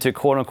get them into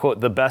quote unquote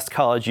the best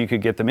college you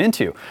could get them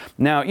into.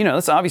 Now,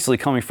 that's obviously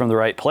coming from the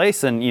right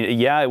place, and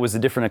it was a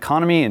different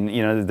economy,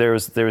 and there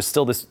was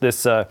still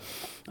this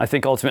I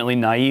think ultimately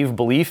naive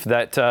belief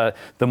that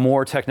the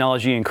more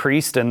technology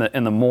increased and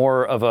the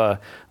more of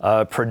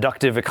a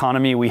productive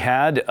economy we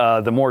had,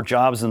 the more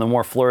jobs and the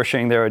more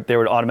flourishing there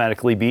would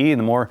automatically be, and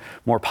the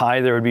more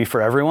pie there would be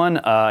for everyone.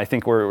 I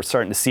think we're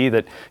starting to see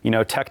that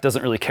tech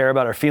doesn't really care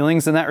about our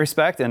feelings in that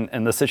respect,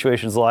 and the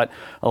situation is a lot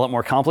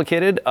more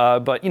complicated.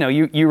 But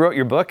you wrote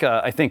your book,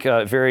 I think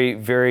very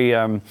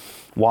very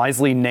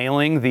wisely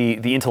nailing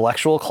the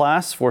intellectual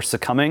class for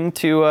succumbing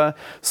to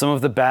some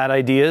of the bad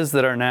ideas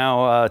that are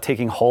now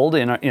taking hold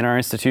in our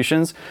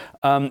institutions.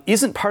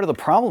 Isn't part of the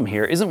problem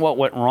here, isn't what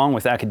went wrong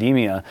with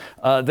academia,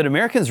 that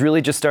Americans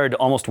really just started to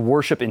almost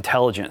worship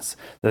intelligence.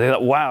 They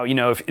thought, wow,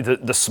 if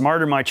the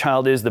smarter my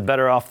child is, the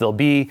better off they'll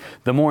be.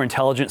 The more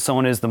intelligent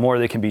someone is, the more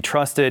they can be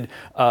trusted.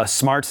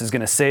 Smarts is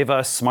going to save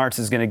us. Smarts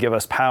is going to give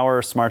us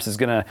power. Smarts is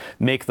going to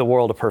make the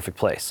world a perfect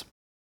place.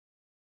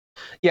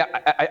 Yeah,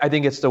 I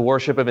think it's the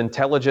worship of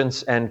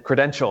intelligence and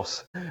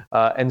credentials.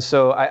 And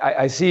so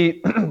I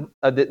see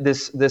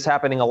this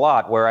happening a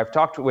lot, where I've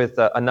talked with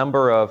a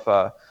number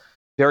of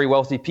very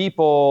wealthy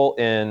people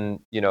in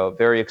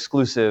very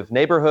exclusive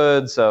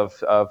neighborhoods of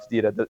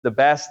the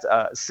best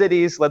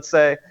cities, let's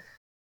say,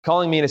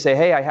 calling me to say,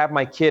 hey, I have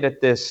my kid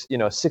at this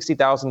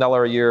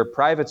 $60,000 a year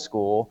private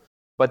school,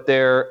 but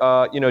they're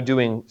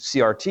doing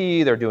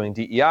CRT, they're doing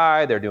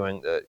DEI, they're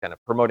doing kind of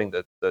promoting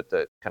the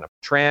kind of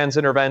trans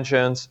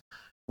interventions.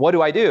 What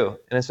do I do?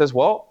 And it says,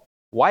 well,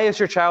 why is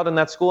your child in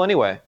that school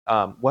anyway?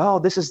 Well,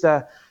 this is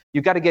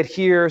you've got to get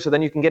here, so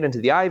then you can get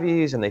into the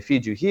Ivies, and they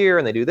feed you here,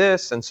 and they do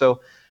this. And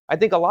so I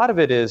think a lot of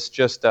it is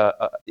just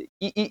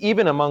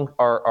even among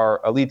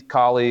our elite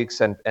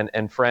colleagues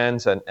and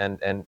friends and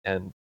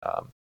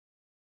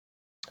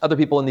other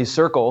people in these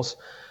circles,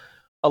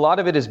 a lot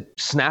of it is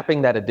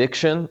snapping that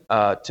addiction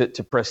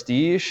to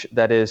prestige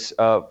that is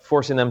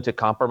forcing them to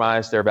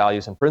compromise their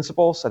values and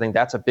principles. I think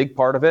that's a big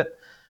part of it.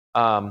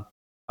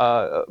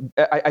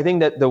 I think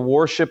that the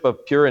worship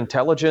of pure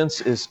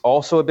intelligence is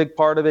also a big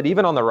part of it.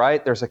 Even on the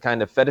right, there's a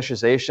kind of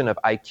fetishization of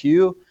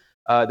IQ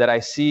that I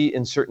see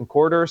in certain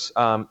quarters.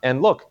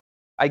 And look,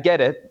 I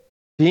get it.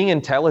 Being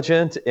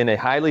intelligent in a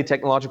highly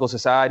technological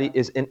society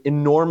is an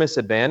enormous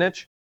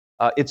advantage.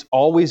 It's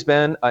always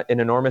been an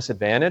enormous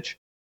advantage.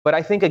 But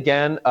I think,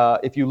 again,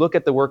 if you look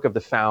at the work of the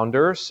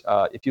founders,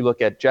 if you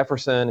look at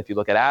Jefferson, if you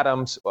look at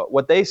Adams,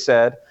 what they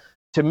said,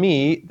 to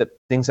me, the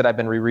things that I've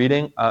been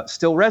rereading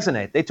still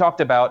resonate. They talked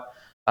about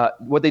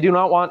what they do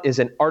not want is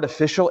an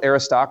artificial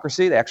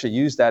aristocracy. They actually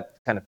used that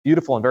kind of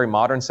beautiful and very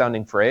modern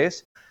sounding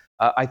phrase.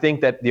 I think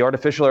that the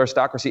artificial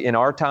aristocracy in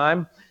our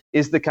time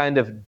is the kind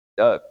of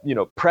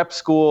prep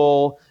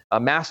school,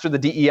 master the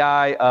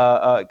DEI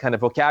kind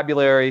of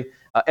vocabulary,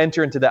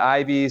 enter into the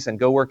Ivies and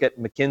go work at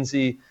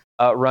McKinsey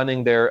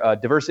running their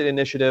diversity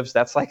initiatives.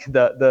 That's like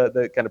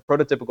the kind of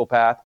prototypical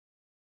path.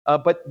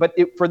 But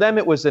for them,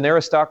 it was an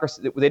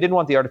aristocracy. They didn't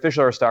want the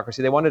artificial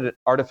aristocracy. They wanted an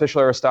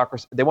artificial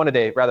aristocracy. They wanted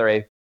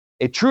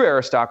a true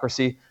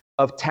aristocracy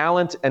of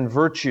talent and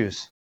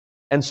virtues.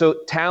 And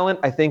so talent,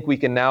 I think we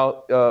can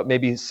now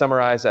maybe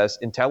summarize as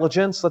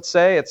intelligence, let's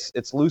say.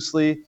 It's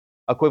loosely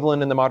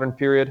equivalent in the modern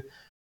period.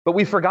 But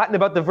we've forgotten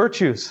about the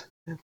virtues.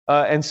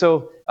 And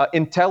so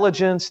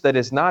intelligence that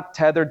is not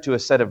tethered to a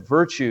set of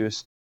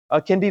virtues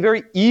can be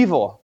very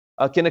evil,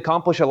 can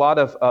accomplish a lot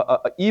of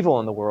evil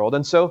in the world.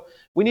 And so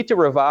we need to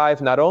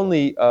revive not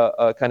only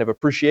a kind of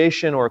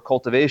appreciation or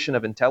cultivation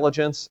of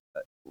intelligence.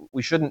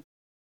 We shouldn't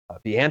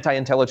be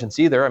anti-intelligence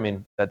either. I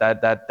mean,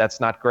 that's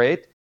not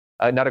great,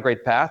 not a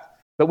great path.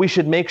 But we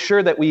should make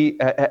sure that we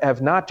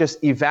have not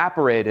just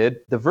evaporated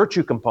the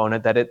virtue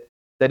component,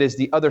 that is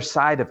the other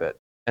side of it.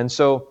 And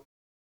so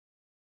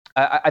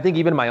I think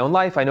even in my own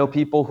life, I know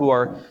people who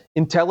are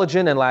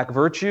intelligent and lack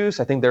virtues.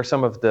 I think they're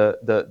some of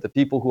the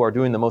people who are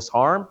doing the most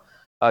harm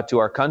to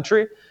our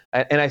country.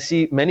 And I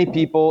see many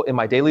people in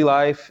my daily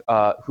life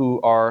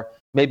who are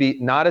maybe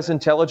not as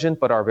intelligent,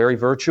 but are very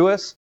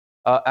virtuous.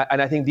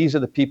 And I think these are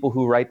the people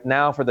who right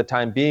now, for the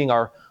time being,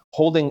 are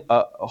holding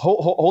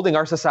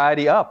our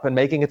society up and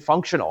making it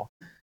functional.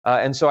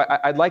 And so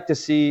I'd like to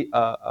see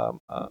a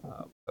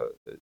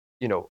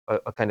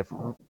kind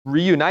of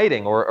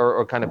reuniting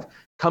or kind of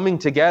coming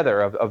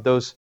together of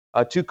those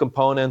two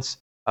components,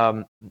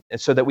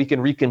 so that we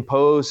can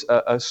recompose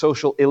a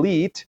social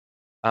elite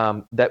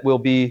that will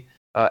be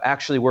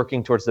actually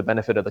working towards the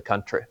benefit of the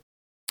country.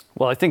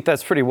 Well, I think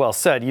that's pretty well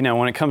said.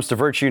 When it comes to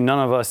virtue, none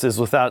of us is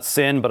without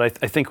sin, but I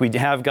think we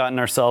have gotten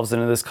ourselves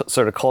into this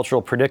sort of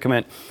cultural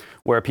predicament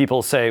where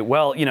people say,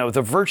 well,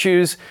 the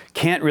virtues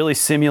can't really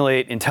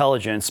simulate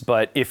intelligence,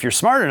 but if you're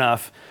smart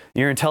enough,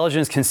 your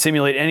intelligence can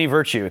simulate any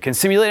virtue. It can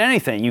simulate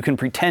anything. You can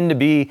pretend to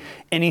be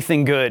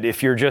anything good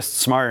if you're just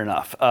smart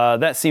enough.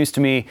 That seems to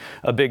me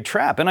a big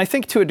trap. And I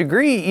think to a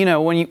degree,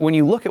 when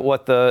you look at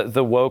what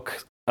the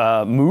woke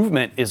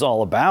movement is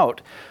all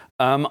about,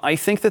 I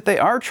think that they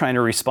are trying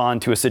to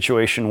respond to a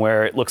situation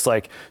where it looks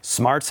like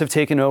smarts have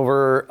taken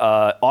over,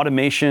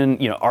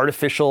 automation,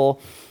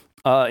 artificial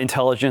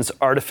intelligence,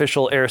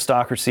 artificial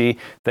aristocracy,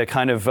 the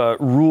kind of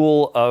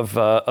rule of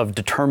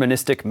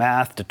deterministic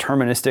math,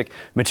 deterministic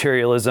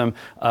materialism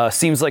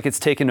seems like it's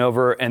taken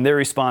over. And their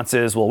response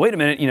is, well, wait a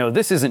minute,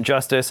 this isn't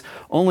justice.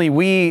 Only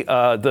we,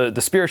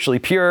 the spiritually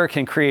pure,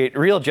 can create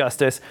real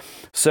justice.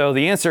 So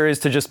the answer is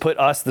to just put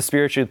us, the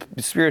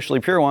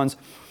spiritually pure ones,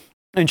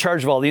 in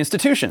charge of all the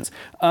institutions.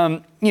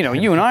 You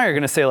and I are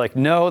going to say, like,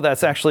 no,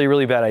 that's actually a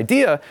really bad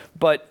idea.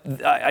 But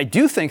I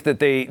do think that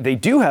they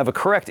do have a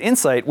correct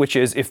insight, which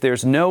is if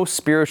there's no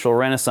spiritual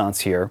renaissance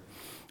here,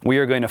 we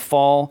are going to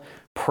fall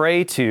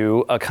prey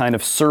to a kind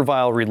of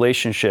servile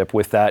relationship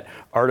with that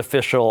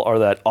artificial or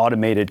that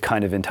automated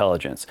kind of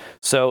intelligence.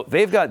 So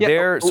they've got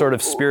their sort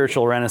of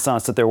spiritual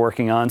renaissance that they're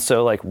working on.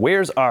 So, like,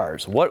 where's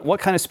ours? What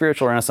kind of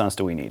spiritual renaissance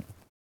do we need?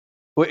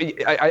 Well,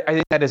 I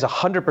think that is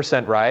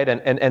 100% right,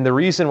 and the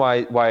reason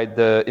why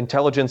the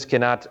intelligence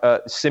cannot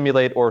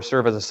simulate or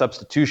serve as a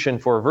substitution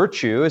for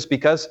virtue is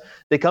because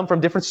they come from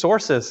different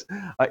sources.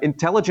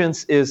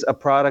 Intelligence is a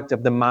product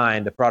of the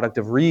mind, a product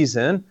of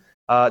reason.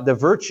 The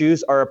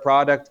virtues are a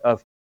product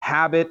of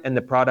habit and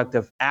the product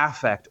of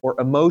affect or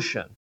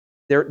emotion.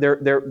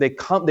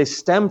 They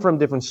stem from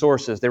different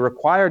sources. They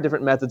require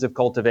different methods of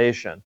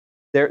cultivation.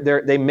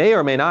 They may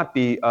or may not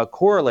be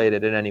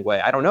correlated in any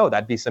way. I don't know.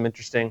 That'd be some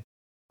interesting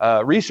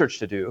research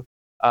to do.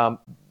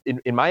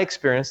 In my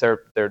experience,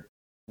 they're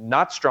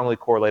not strongly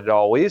correlated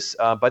always,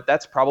 but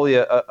that's probably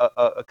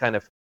a kind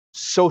of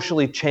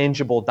socially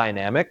changeable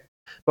dynamic.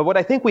 But what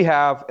I think we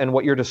have and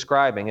what you're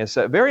describing is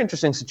a very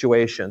interesting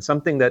situation,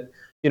 something that,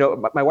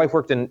 my wife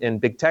worked in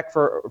big tech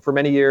for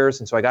many years,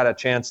 and so I got a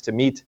chance to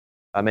meet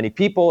many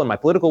people in my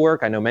political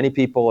work. I know many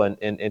people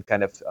in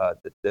kind of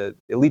the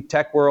elite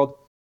tech world.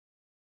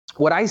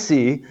 What I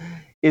see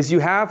is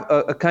you have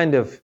a kind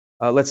of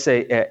let's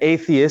say,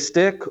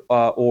 atheistic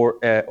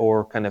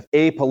or kind of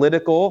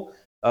apolitical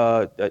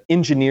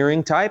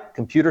engineering type,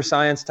 computer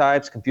science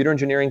types, computer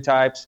engineering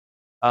types,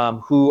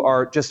 who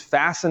are just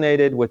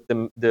fascinated with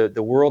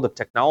the world of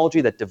technology,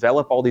 that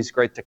develop all these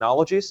great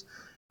technologies.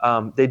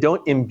 They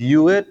don't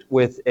imbue it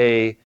with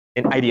an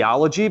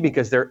ideology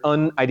because they're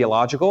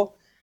unideological.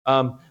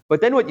 But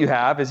then what you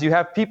have is you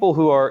have people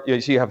who are,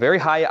 so you have very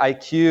high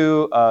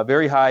IQ,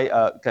 very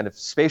high kind of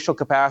spatial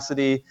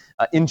capacity,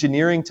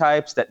 engineering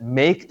types that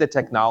make the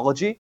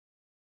technology.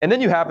 And then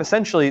you have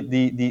essentially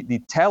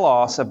the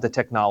telos of the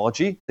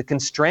technology, the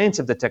constraints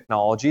of the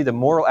technology, the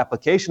moral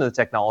application of the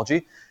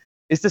technology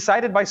is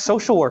decided by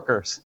social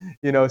workers.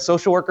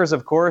 Social workers,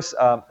 of course,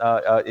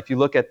 if you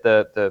look at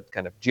the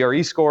kind of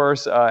GRE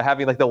scores,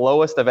 having like the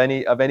lowest of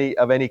any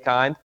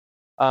kind.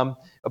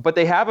 But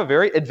they have a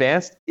very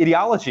advanced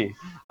ideology.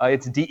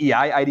 It's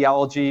DEI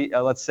ideology,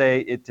 let's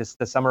say, just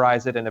to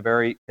summarize it in a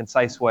very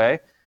concise way.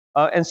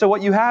 And so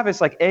what you have is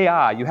like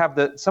AI. You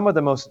have some of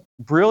the most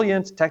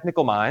brilliant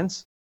technical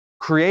minds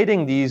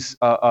creating these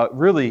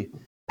really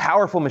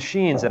powerful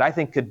machines that I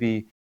think could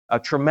be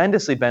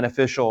tremendously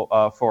beneficial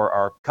for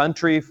our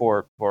country,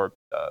 for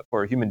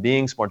human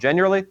beings more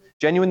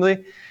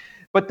genuinely.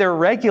 But they're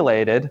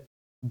regulated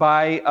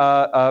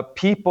by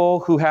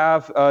people who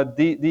have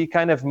the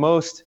kind of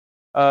most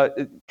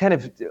kind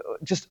of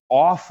just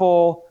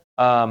awful,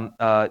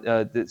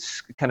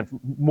 this kind of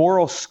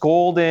moral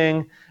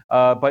scolding,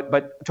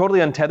 but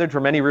totally untethered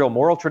from any real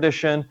moral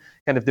tradition.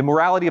 Kind of the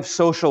morality of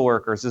social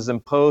workers is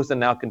imposed and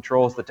now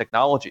controls the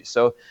technology.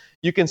 So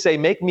you can say,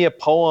 make me a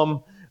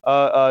poem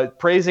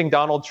praising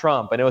Donald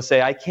Trump, and it will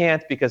say, I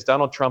can't because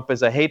Donald Trump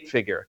is a hate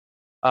figure.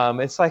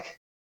 It's like,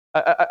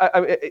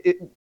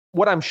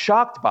 what I'm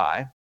shocked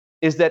by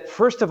is that,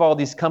 first of all,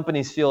 these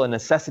companies feel a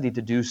necessity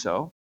to do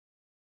so.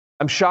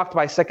 I'm shocked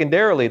by,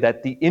 secondarily,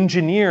 that the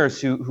engineers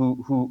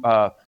who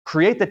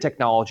create the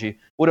technology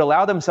would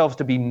allow themselves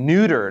to be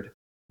neutered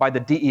by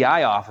the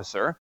DEI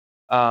officer.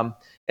 And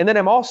then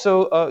I'm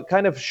also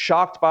kind of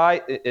shocked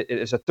by,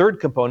 as a third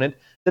component,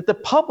 that the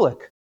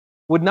public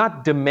would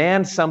not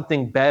demand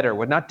something better,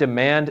 would not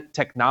demand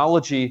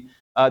technology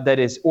that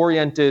is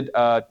oriented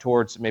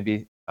towards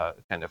maybe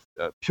kind of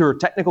pure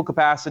technical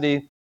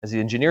capacity, as the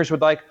engineers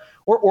would like,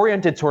 or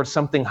oriented towards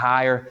something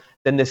higher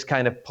than this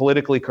kind of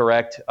politically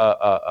correct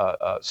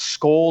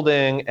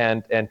scolding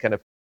and kind of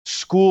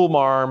school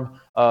marm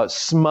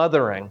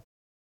smothering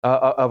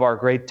of our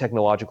great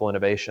technological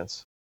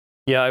innovations.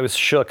 Yeah, I was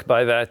shook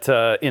by that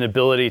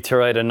inability to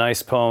write a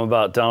nice poem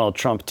about Donald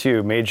Trump,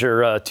 too.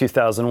 Major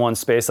 2001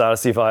 Space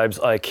Odyssey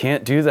vibes. I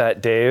can't do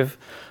that, Dave.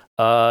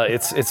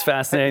 It's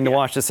fascinating to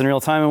watch this in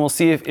real time, and we'll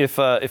see if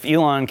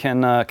Elon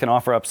can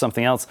offer up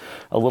something else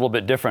a little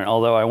bit different.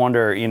 Although I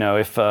wonder,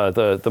 if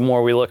the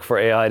more we look for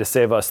AI to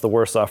save us, the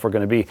worse off we're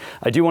going to be.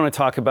 I do want to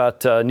talk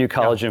about New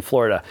College in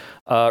Florida.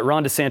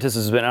 Ron DeSantis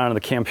has been out on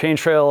the campaign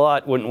trail a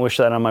lot. Wouldn't wish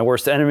that on my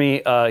worst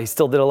enemy. He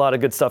still did a lot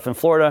of good stuff in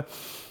Florida.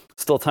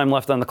 Still time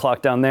left on the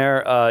clock down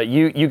there.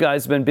 You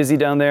guys have been busy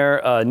down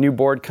there. New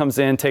board comes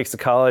in, takes the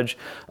college,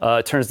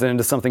 turns it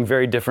into something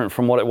very different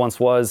from what it once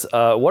was.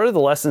 What are the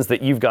lessons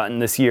that you've gotten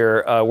this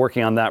year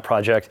working on that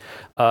project?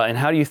 And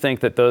how do you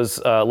think that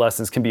those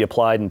lessons can be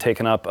applied and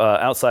taken up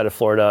outside of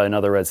Florida and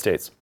other red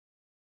states?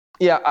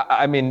 Yeah,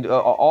 I mean,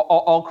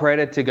 all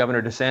credit to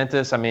Governor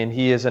DeSantis. I mean,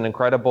 he is an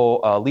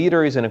incredible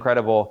leader. He's an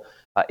incredible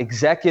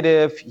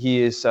executive.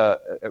 He is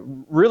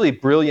really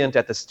brilliant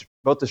at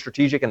both the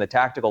strategic and the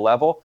tactical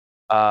level.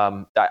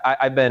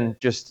 I've been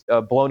just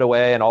blown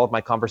away in all of my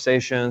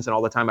conversations and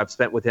all the time I've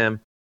spent with him,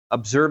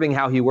 observing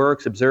how he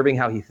works, observing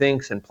how he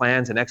thinks and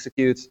plans and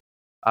executes.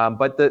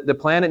 But the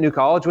plan at New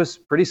College was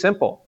pretty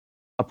simple.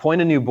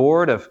 Appoint a new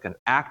board of kind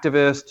of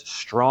activists,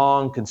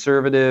 strong,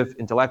 conservative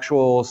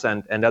intellectuals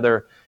and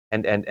other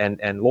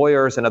and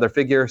lawyers and other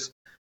figures.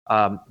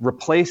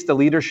 Replace the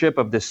leadership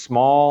of this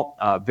small,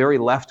 very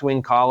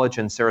left-wing college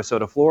in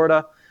Sarasota,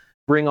 Florida.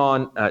 Bring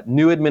on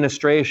new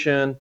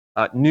administration,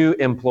 new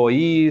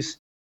employees,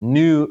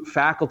 new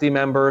faculty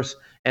members,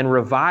 and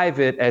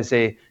revive it as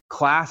a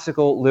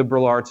classical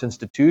liberal arts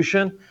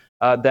institution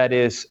that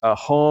is a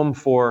home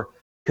for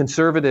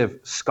conservative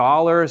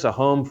scholars, a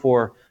home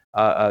for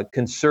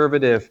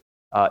conservative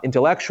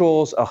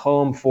intellectuals, a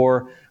home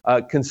for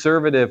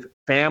conservative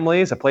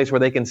families, a place where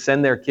they can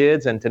send their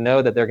kids and to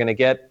know that they're going to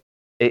get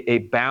a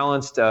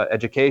balanced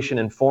education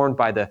informed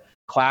by the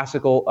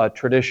classical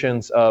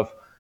traditions of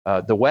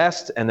the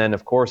West, and then,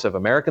 of course, of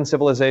American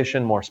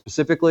civilization more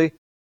specifically.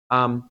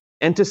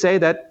 And to say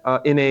that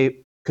in a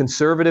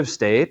conservative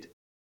state,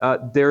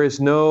 there is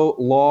no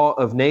law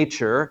of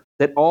nature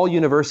that all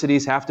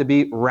universities have to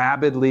be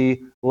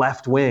rabidly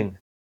left-wing.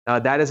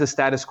 That is a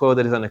status quo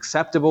that is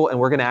unacceptable, and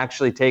we're going to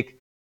actually take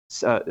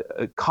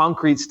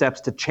concrete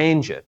steps to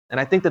change it. And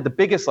I think that the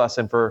biggest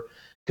lesson for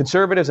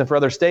conservatives and for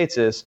other states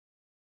is,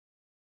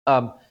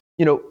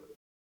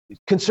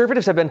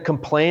 conservatives have been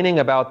complaining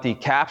about the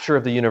capture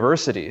of the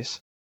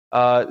universities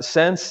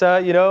since,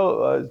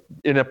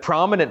 in a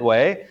prominent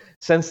way,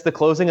 since the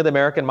closing of the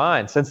American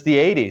mind, since the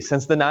 80s,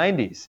 since the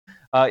 90s.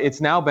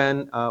 It's now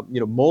been,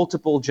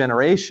 multiple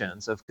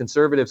generations of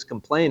conservatives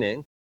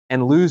complaining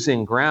and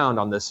losing ground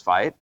on this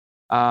fight.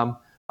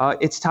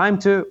 It's time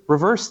to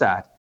reverse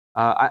that.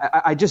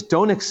 I just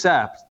don't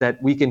accept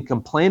that we can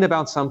complain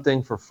about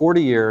something for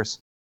 40 years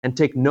and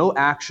take no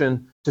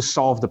action to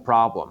solve the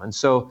problem. And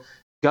so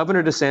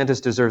Governor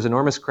DeSantis deserves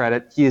enormous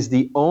credit. He is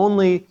the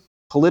only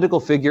political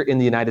figure in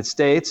the United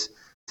States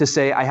to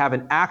say, I have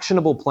an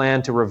actionable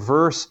plan to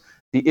reverse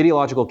the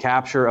ideological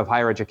capture of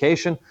higher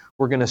education.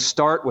 We're going to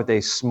start with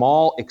a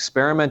small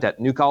experiment at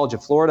New College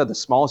of Florida, the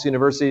smallest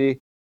university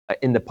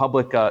in the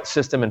public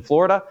system in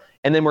Florida.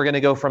 And then we're going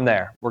to go from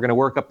there. We're going to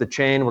work up the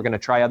chain. We're going to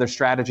try other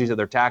strategies,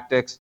 other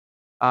tactics.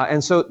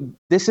 And so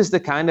this is the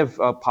kind of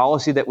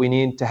policy that we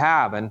need to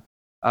have. And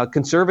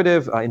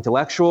conservative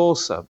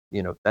intellectuals,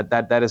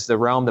 that is the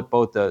realm that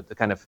both the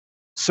kind of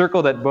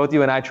circle that both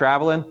you and I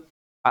travel in.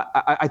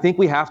 I think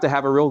we have to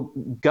have a real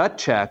gut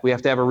check. We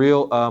have to have a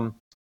real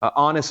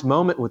honest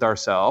moment with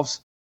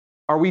ourselves.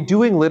 Are we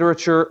doing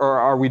literature or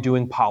are we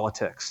doing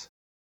politics?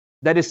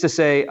 That is to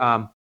say,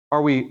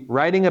 are we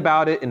writing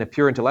about it in a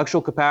pure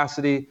intellectual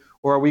capacity,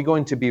 or are we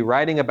going to be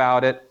writing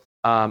about it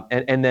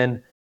and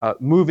then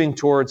moving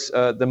towards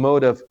the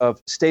mode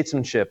of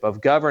statesmanship,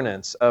 of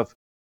governance, of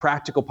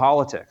practical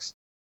politics?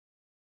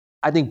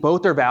 I think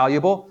both are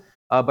valuable,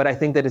 but I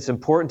think that it's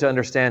important to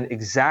understand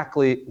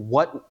exactly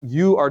what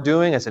you are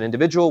doing as an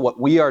individual, what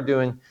we are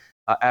doing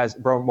as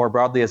more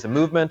broadly as a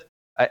movement,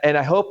 And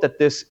I hope that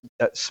this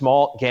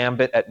small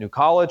gambit at New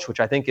College, which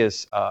I think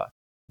is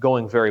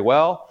going very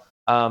well,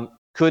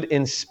 could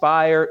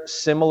inspire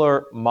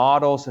similar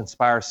models,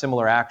 inspire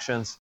similar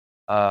actions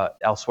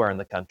elsewhere in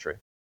the country.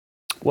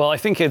 Well, I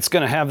think it's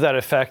going to have that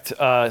effect.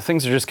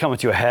 Things are just coming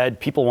to a head.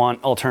 People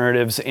want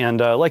alternatives, and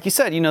like you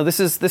said, this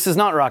is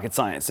not rocket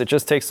science. It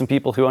just takes some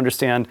people who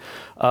understand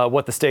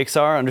what the stakes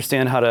are,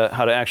 understand how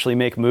to actually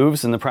make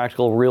moves in the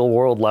practical, real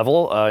world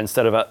level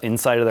instead of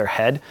inside of their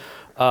head.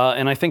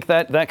 And I think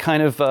that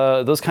kind of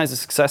those kinds of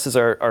successes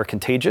are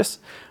contagious.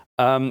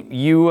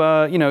 You're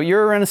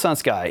a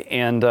Renaissance guy,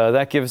 and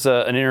that gives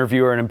an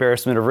interviewer an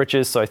embarrassment of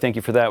riches. So I thank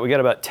you for that. We got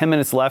about 10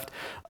 minutes left.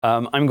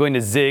 I'm going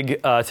to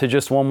zig to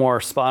just one more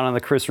spot on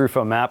the Chris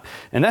Rufo map,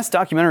 and that's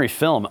documentary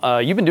film.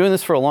 You've been doing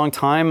this for a long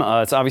time.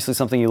 It's obviously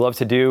something you love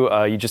to do.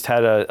 You just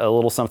had a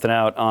little something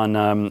out on,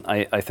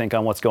 I think,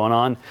 on what's going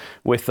on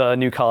with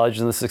New College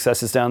and the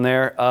successes down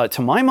there.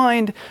 To my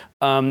mind,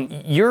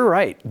 you're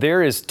right.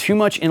 There is too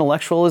much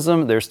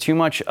intellectualism. There's too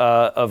much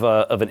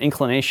of an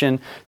inclination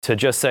to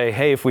just say,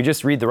 hey, if we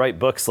just read the right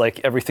books, like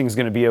everything's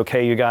going to be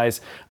okay, you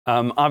guys.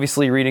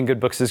 Obviously, reading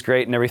good books is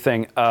great and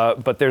everything,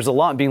 but there's a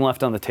lot being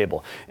left on the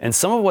table. And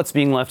some of what's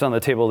being left on the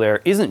table there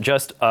isn't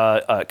just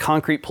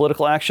concrete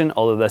political action,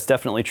 although that's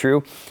definitely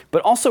true,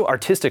 but also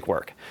artistic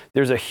work.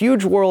 There's a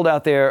huge world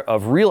out there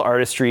of real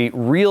artistry,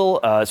 real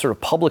sort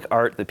of public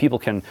art that people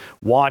can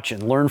watch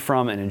and learn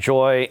from and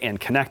enjoy and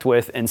connect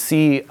with and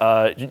see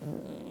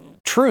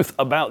truth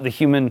about the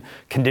human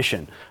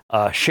condition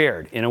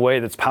shared in a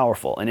way that's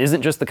powerful and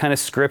isn't just the kind of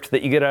script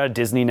that you get out of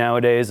Disney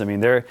nowadays. I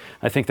mean,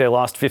 I think they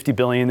lost $50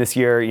 billion this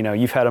year.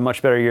 You've had a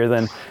much better year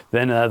than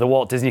the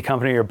Walt Disney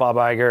Company or Bob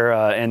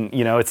Iger, and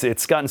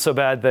it's gotten so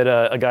bad that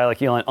a guy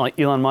like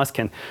Elon Musk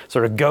can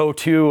sort of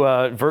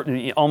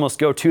almost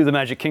go to the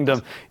Magic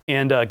Kingdom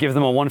and give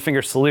them a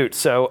one-finger salute.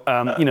 So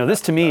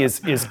this to me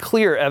is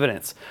clear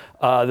evidence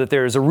that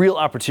there is a real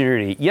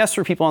opportunity, yes,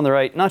 for people on the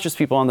right, not just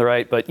people on the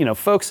right, but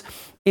folks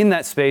in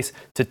that space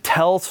to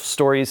tell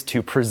stories,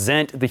 to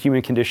present the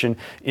human condition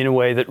in a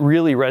way that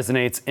really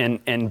resonates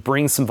and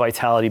brings some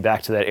vitality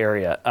back to that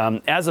area.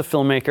 As a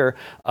filmmaker,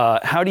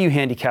 how do you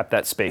handicap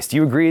that space? Do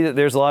you agree that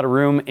there's a lot of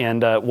room,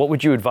 and what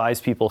would you advise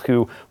people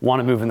who want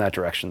to move in that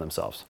direction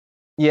themselves?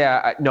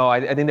 Yeah,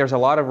 I think there's a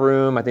lot of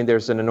room. I think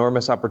there's an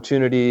enormous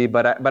opportunity,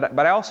 but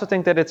I also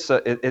think that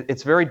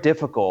it's very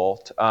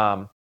difficult.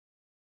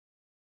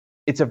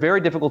 It's a very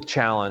difficult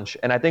challenge,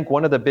 and I think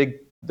one of the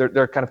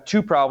there are kind of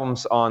two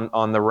problems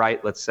on the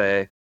right, let's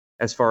say,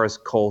 as far as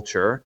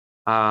culture.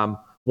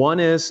 One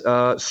is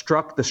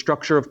the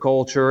structure of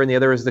culture, and the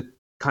other is the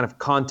kind of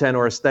content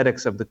or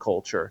aesthetics of the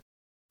culture.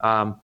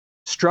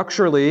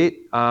 Structurally,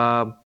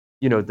 the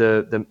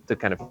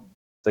kind of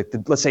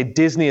let's say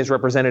Disney is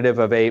representative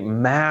of a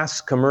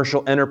mass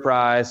commercial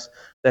enterprise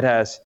that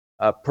has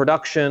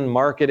production,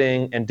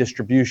 marketing, and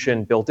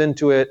distribution built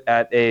into it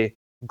at a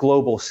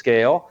global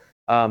scale.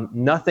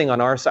 Nothing on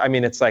our side. I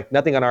mean, it's like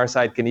nothing on our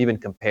side can even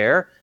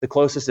compare. The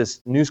closest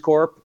is News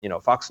Corp,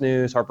 Fox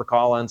News,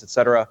 HarperCollins, et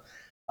cetera,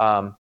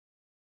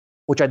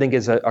 which I think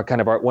is a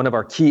kind of one of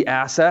our key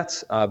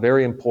assets,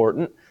 very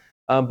important.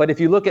 But if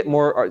you look at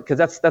more, because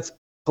that's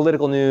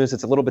political news,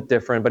 it's a little bit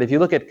different. But if you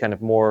look at kind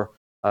of more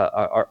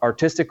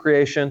artistic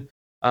creation,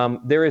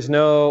 there is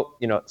no,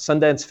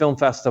 Sundance Film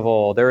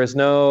Festival. There is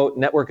no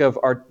network of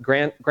art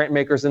grant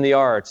makers in the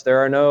arts. There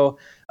are no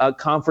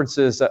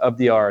conferences of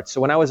the arts. So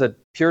when I was a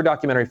pure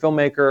documentary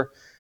filmmaker,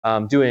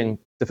 doing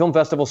the film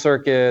festival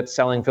circuit,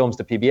 selling films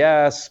to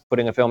PBS,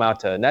 putting a film out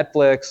to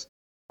Netflix,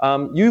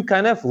 you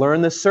kind of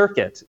learn the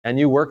circuit and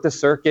you work the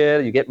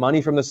circuit. You get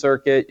money from the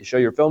circuit. You show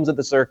your films at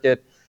the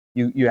circuit.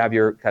 You have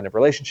your kind of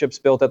relationships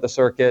built at the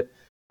circuit.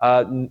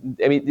 I mean,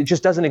 it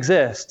just doesn't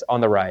exist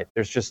on the right.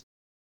 There's just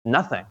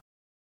nothing.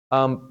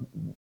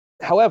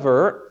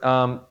 However,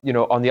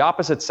 on the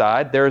opposite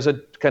side, there is a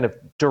kind of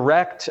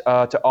direct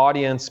to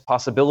audience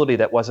possibility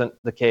that wasn't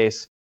the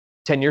case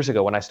 10 years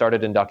ago when I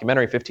started in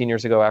documentary, 15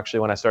 years ago, actually,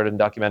 when I started in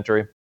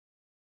documentary.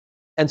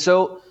 And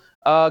so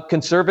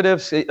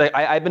conservatives,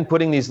 I've been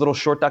putting these little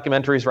short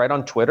documentaries right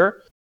on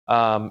Twitter,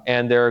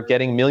 and they're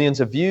getting millions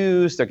of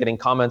views. They're getting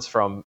comments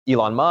from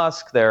Elon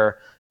Musk. They're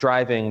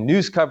driving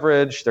news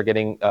coverage. They're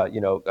getting, kind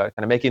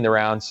of making the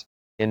rounds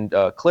in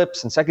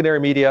clips and secondary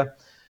media.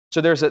 So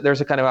there's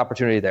a kind of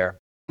opportunity there.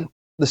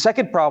 The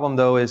second problem,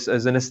 though, is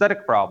an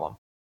aesthetic problem.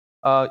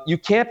 You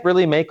can't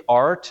really make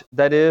art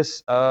that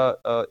is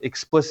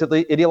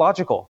explicitly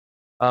ideological.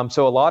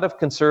 So a lot of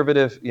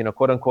conservative,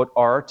 quote unquote,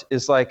 art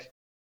is like,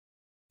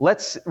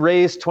 let's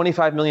raise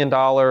 $25 million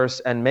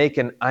and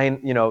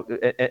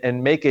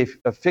make a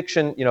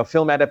fiction,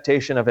 film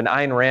adaptation of an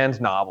Ayn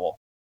Rand novel,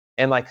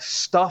 and like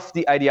stuff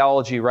the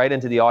ideology right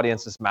into the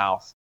audience's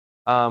mouth.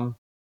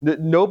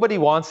 Nobody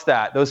wants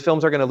that. Those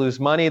films are going to lose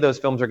money. Those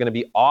films are going to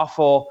be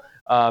awful.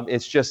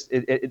 It's just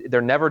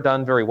they're never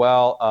done very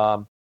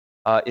well.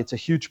 It's a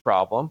huge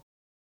problem.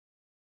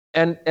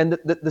 And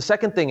the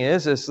second thing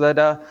is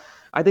that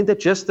I think that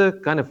just the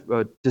kind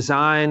of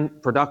design,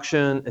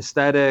 production,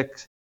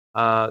 aesthetics,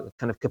 kind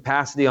of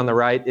capacity on the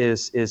right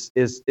is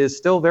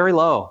still very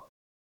low.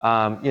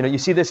 You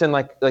see this in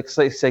like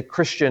say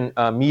Christian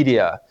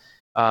media.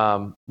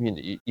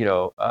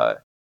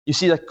 You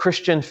see like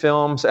Christian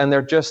films, and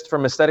they're just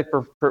from aesthetic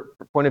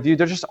point of view,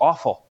 they're just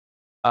awful.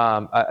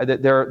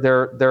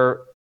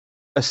 They're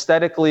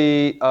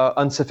aesthetically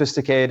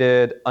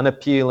unsophisticated,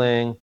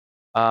 unappealing.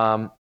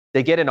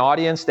 They get an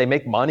audience, they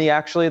make money.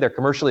 Actually, they're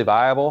commercially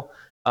viable,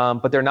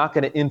 but they're not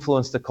going to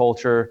influence the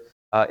culture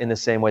in the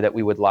same way that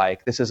we would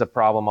like. This is a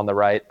problem on the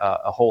right,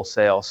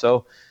 wholesale.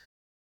 So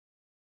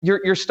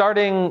you're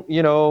starting,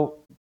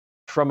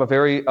 from a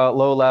very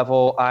low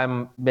level.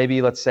 I'm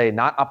maybe, let's say,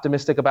 not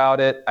optimistic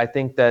about it. I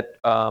think that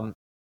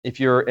if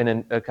you're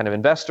a kind of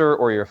investor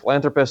or you're a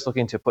philanthropist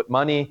looking to put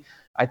money,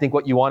 I think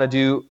what you want to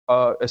do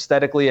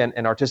aesthetically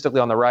and artistically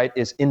on the right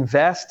is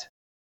invest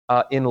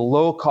in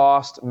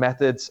low-cost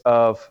methods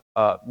of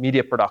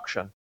media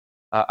production.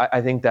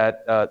 I think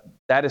that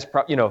that is,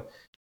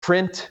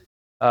 print,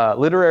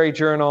 literary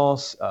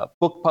journals,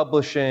 book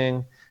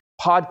publishing,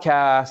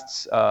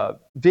 podcasts,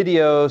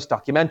 videos,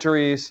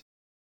 documentaries.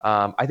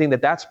 I think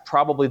that that's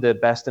probably the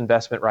best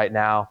investment right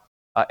now.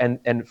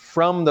 And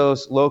from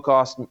those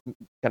low-cost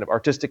kind of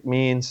artistic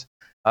means,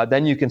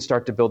 then you can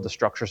start to build the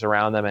structures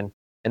around them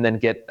and then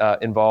get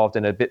involved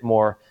in a bit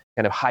more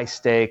kind of high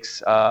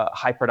stakes,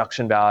 high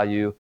production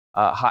value,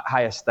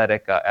 high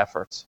aesthetic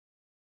efforts.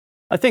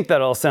 I think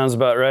that all sounds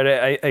about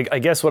right. I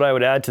guess what I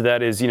would add to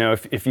that is,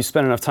 if you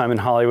spend enough time in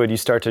Hollywood, you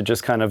start to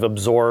just kind of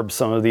absorb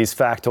some of these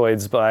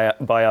factoids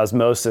by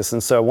osmosis.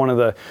 And so one of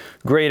the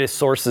greatest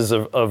sources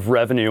of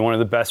revenue, one of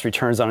the best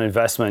returns on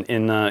investment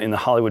in the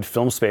Hollywood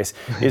film space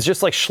is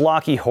just like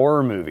schlocky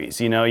horror movies.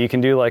 You can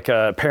do like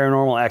a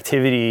Paranormal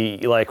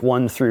Activity, like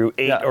 1 through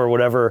 8 or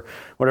whatever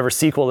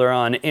sequel they're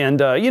on. And,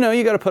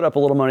 you got to put up a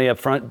little money up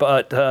front,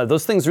 but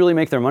those things really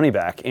make their money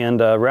back. And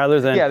rather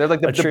than... Yeah, they're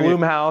like the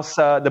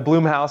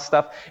Blumhouse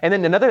stuff. And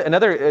then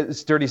another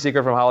dirty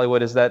secret from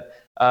Hollywood is that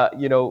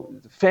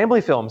family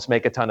films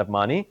make a ton of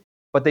money,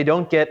 but they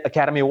don't get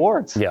Academy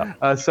Awards. Yeah.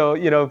 And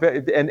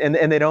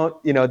they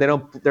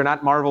don't. They're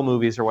not Marvel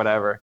movies or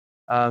whatever.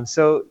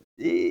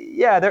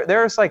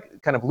 There's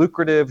like kind of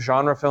lucrative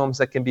genre films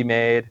that can be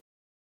made.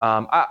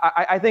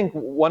 I think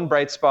one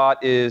bright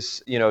spot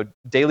is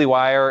Daily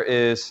Wire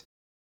is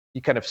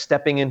kind of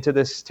stepping into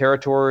this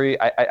territory.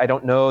 I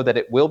don't know that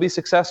it will be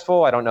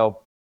successful. I don't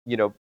know.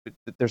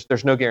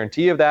 There's no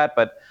guarantee of that,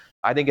 but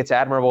I think it's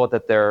admirable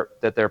that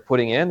they're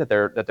putting in, that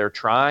they're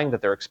trying,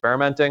 that they're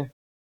experimenting.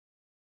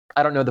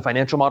 I don't know the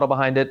financial model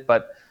behind it,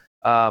 but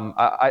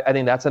I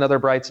think that's another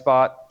bright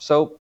spot.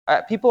 So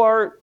people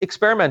are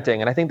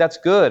experimenting, and I think that's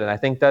good. And I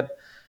think that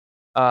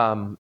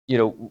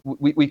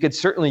we could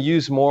certainly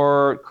use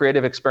more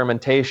creative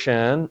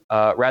experimentation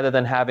rather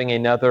than having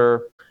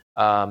another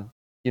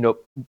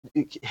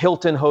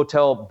Hilton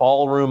Hotel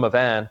ballroom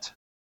event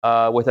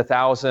with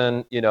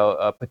 1,000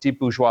 petit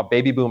bourgeois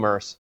baby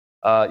boomers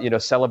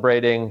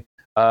celebrating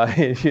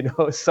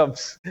some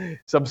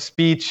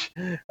speech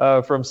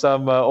from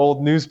some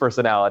old news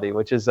personality,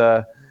 which is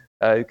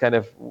kind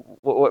of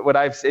what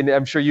I've seen.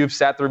 I'm sure you've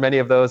sat through many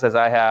of those, as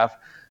I have,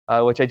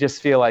 which I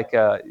just feel like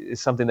is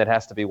something that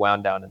has to be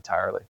wound down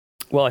entirely.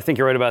 Well, I think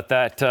you're right about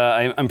that.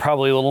 I'm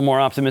probably a little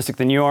more optimistic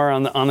than you are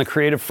on the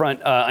creative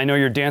front. I know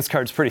your dance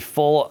card's pretty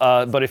full,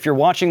 but if you're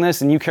watching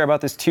this and you care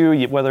about this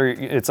too, whether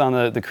it's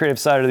on the creative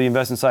side or the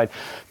investment side,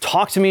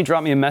 talk to me,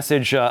 drop me a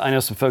message. I know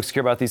some folks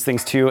care about these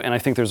things too, and I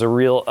think there's a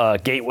real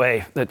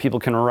gateway that people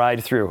can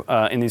ride through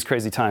in these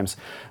crazy times.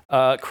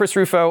 Chris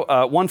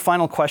Rufo, one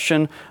final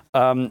question.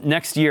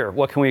 Next year,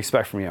 what can we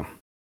expect from you?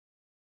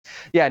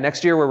 Yeah,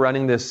 next year we're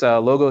running this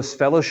Logos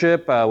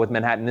Fellowship with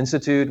Manhattan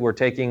Institute. We're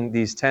taking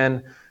these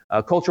 10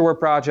 culture war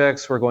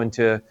projects. We're going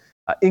to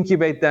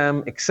incubate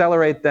them,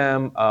 accelerate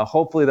them.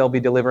 Hopefully they'll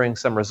be delivering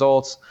some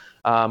results.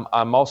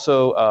 I'm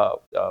also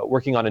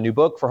working on a new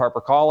book for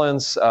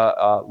HarperCollins,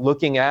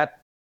 looking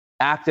at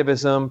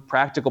activism,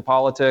 practical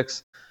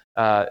politics,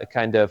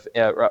 kind of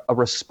a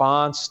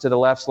response to the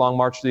left's long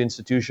march to the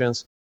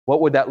institutions.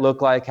 What would that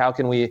look like? How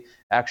can we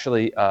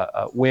actually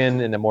win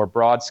in a more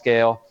broad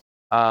scale?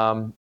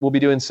 We'll be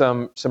doing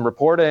some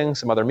reporting,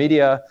 some other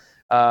media.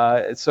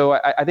 So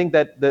I think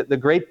that the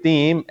great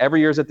theme, every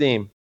year is a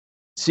theme,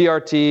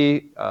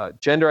 CRT,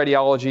 gender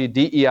ideology,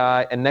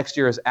 DEI, and next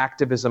year is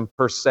activism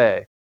per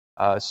se.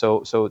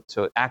 So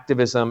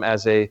activism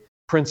as a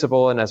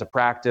principle and as a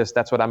practice,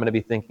 that's what I'm going to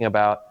be thinking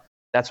about.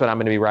 That's what I'm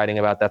going to be writing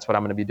about. That's what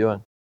I'm going to be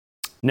doing.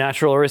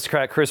 Natural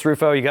aristocrat Chris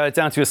Rufo, you got it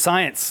down to a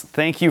science.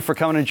 Thank you for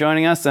coming and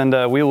joining us,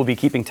 and we will be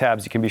keeping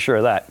tabs. You can be sure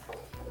of that.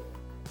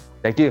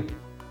 Thank you.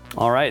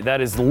 All right,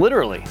 that is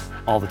literally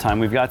all the time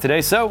we've got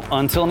today. So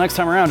until next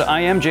time around, I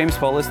am James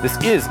Polis. This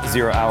is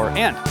Zero Hour,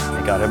 and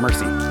may God have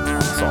mercy on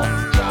us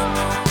all.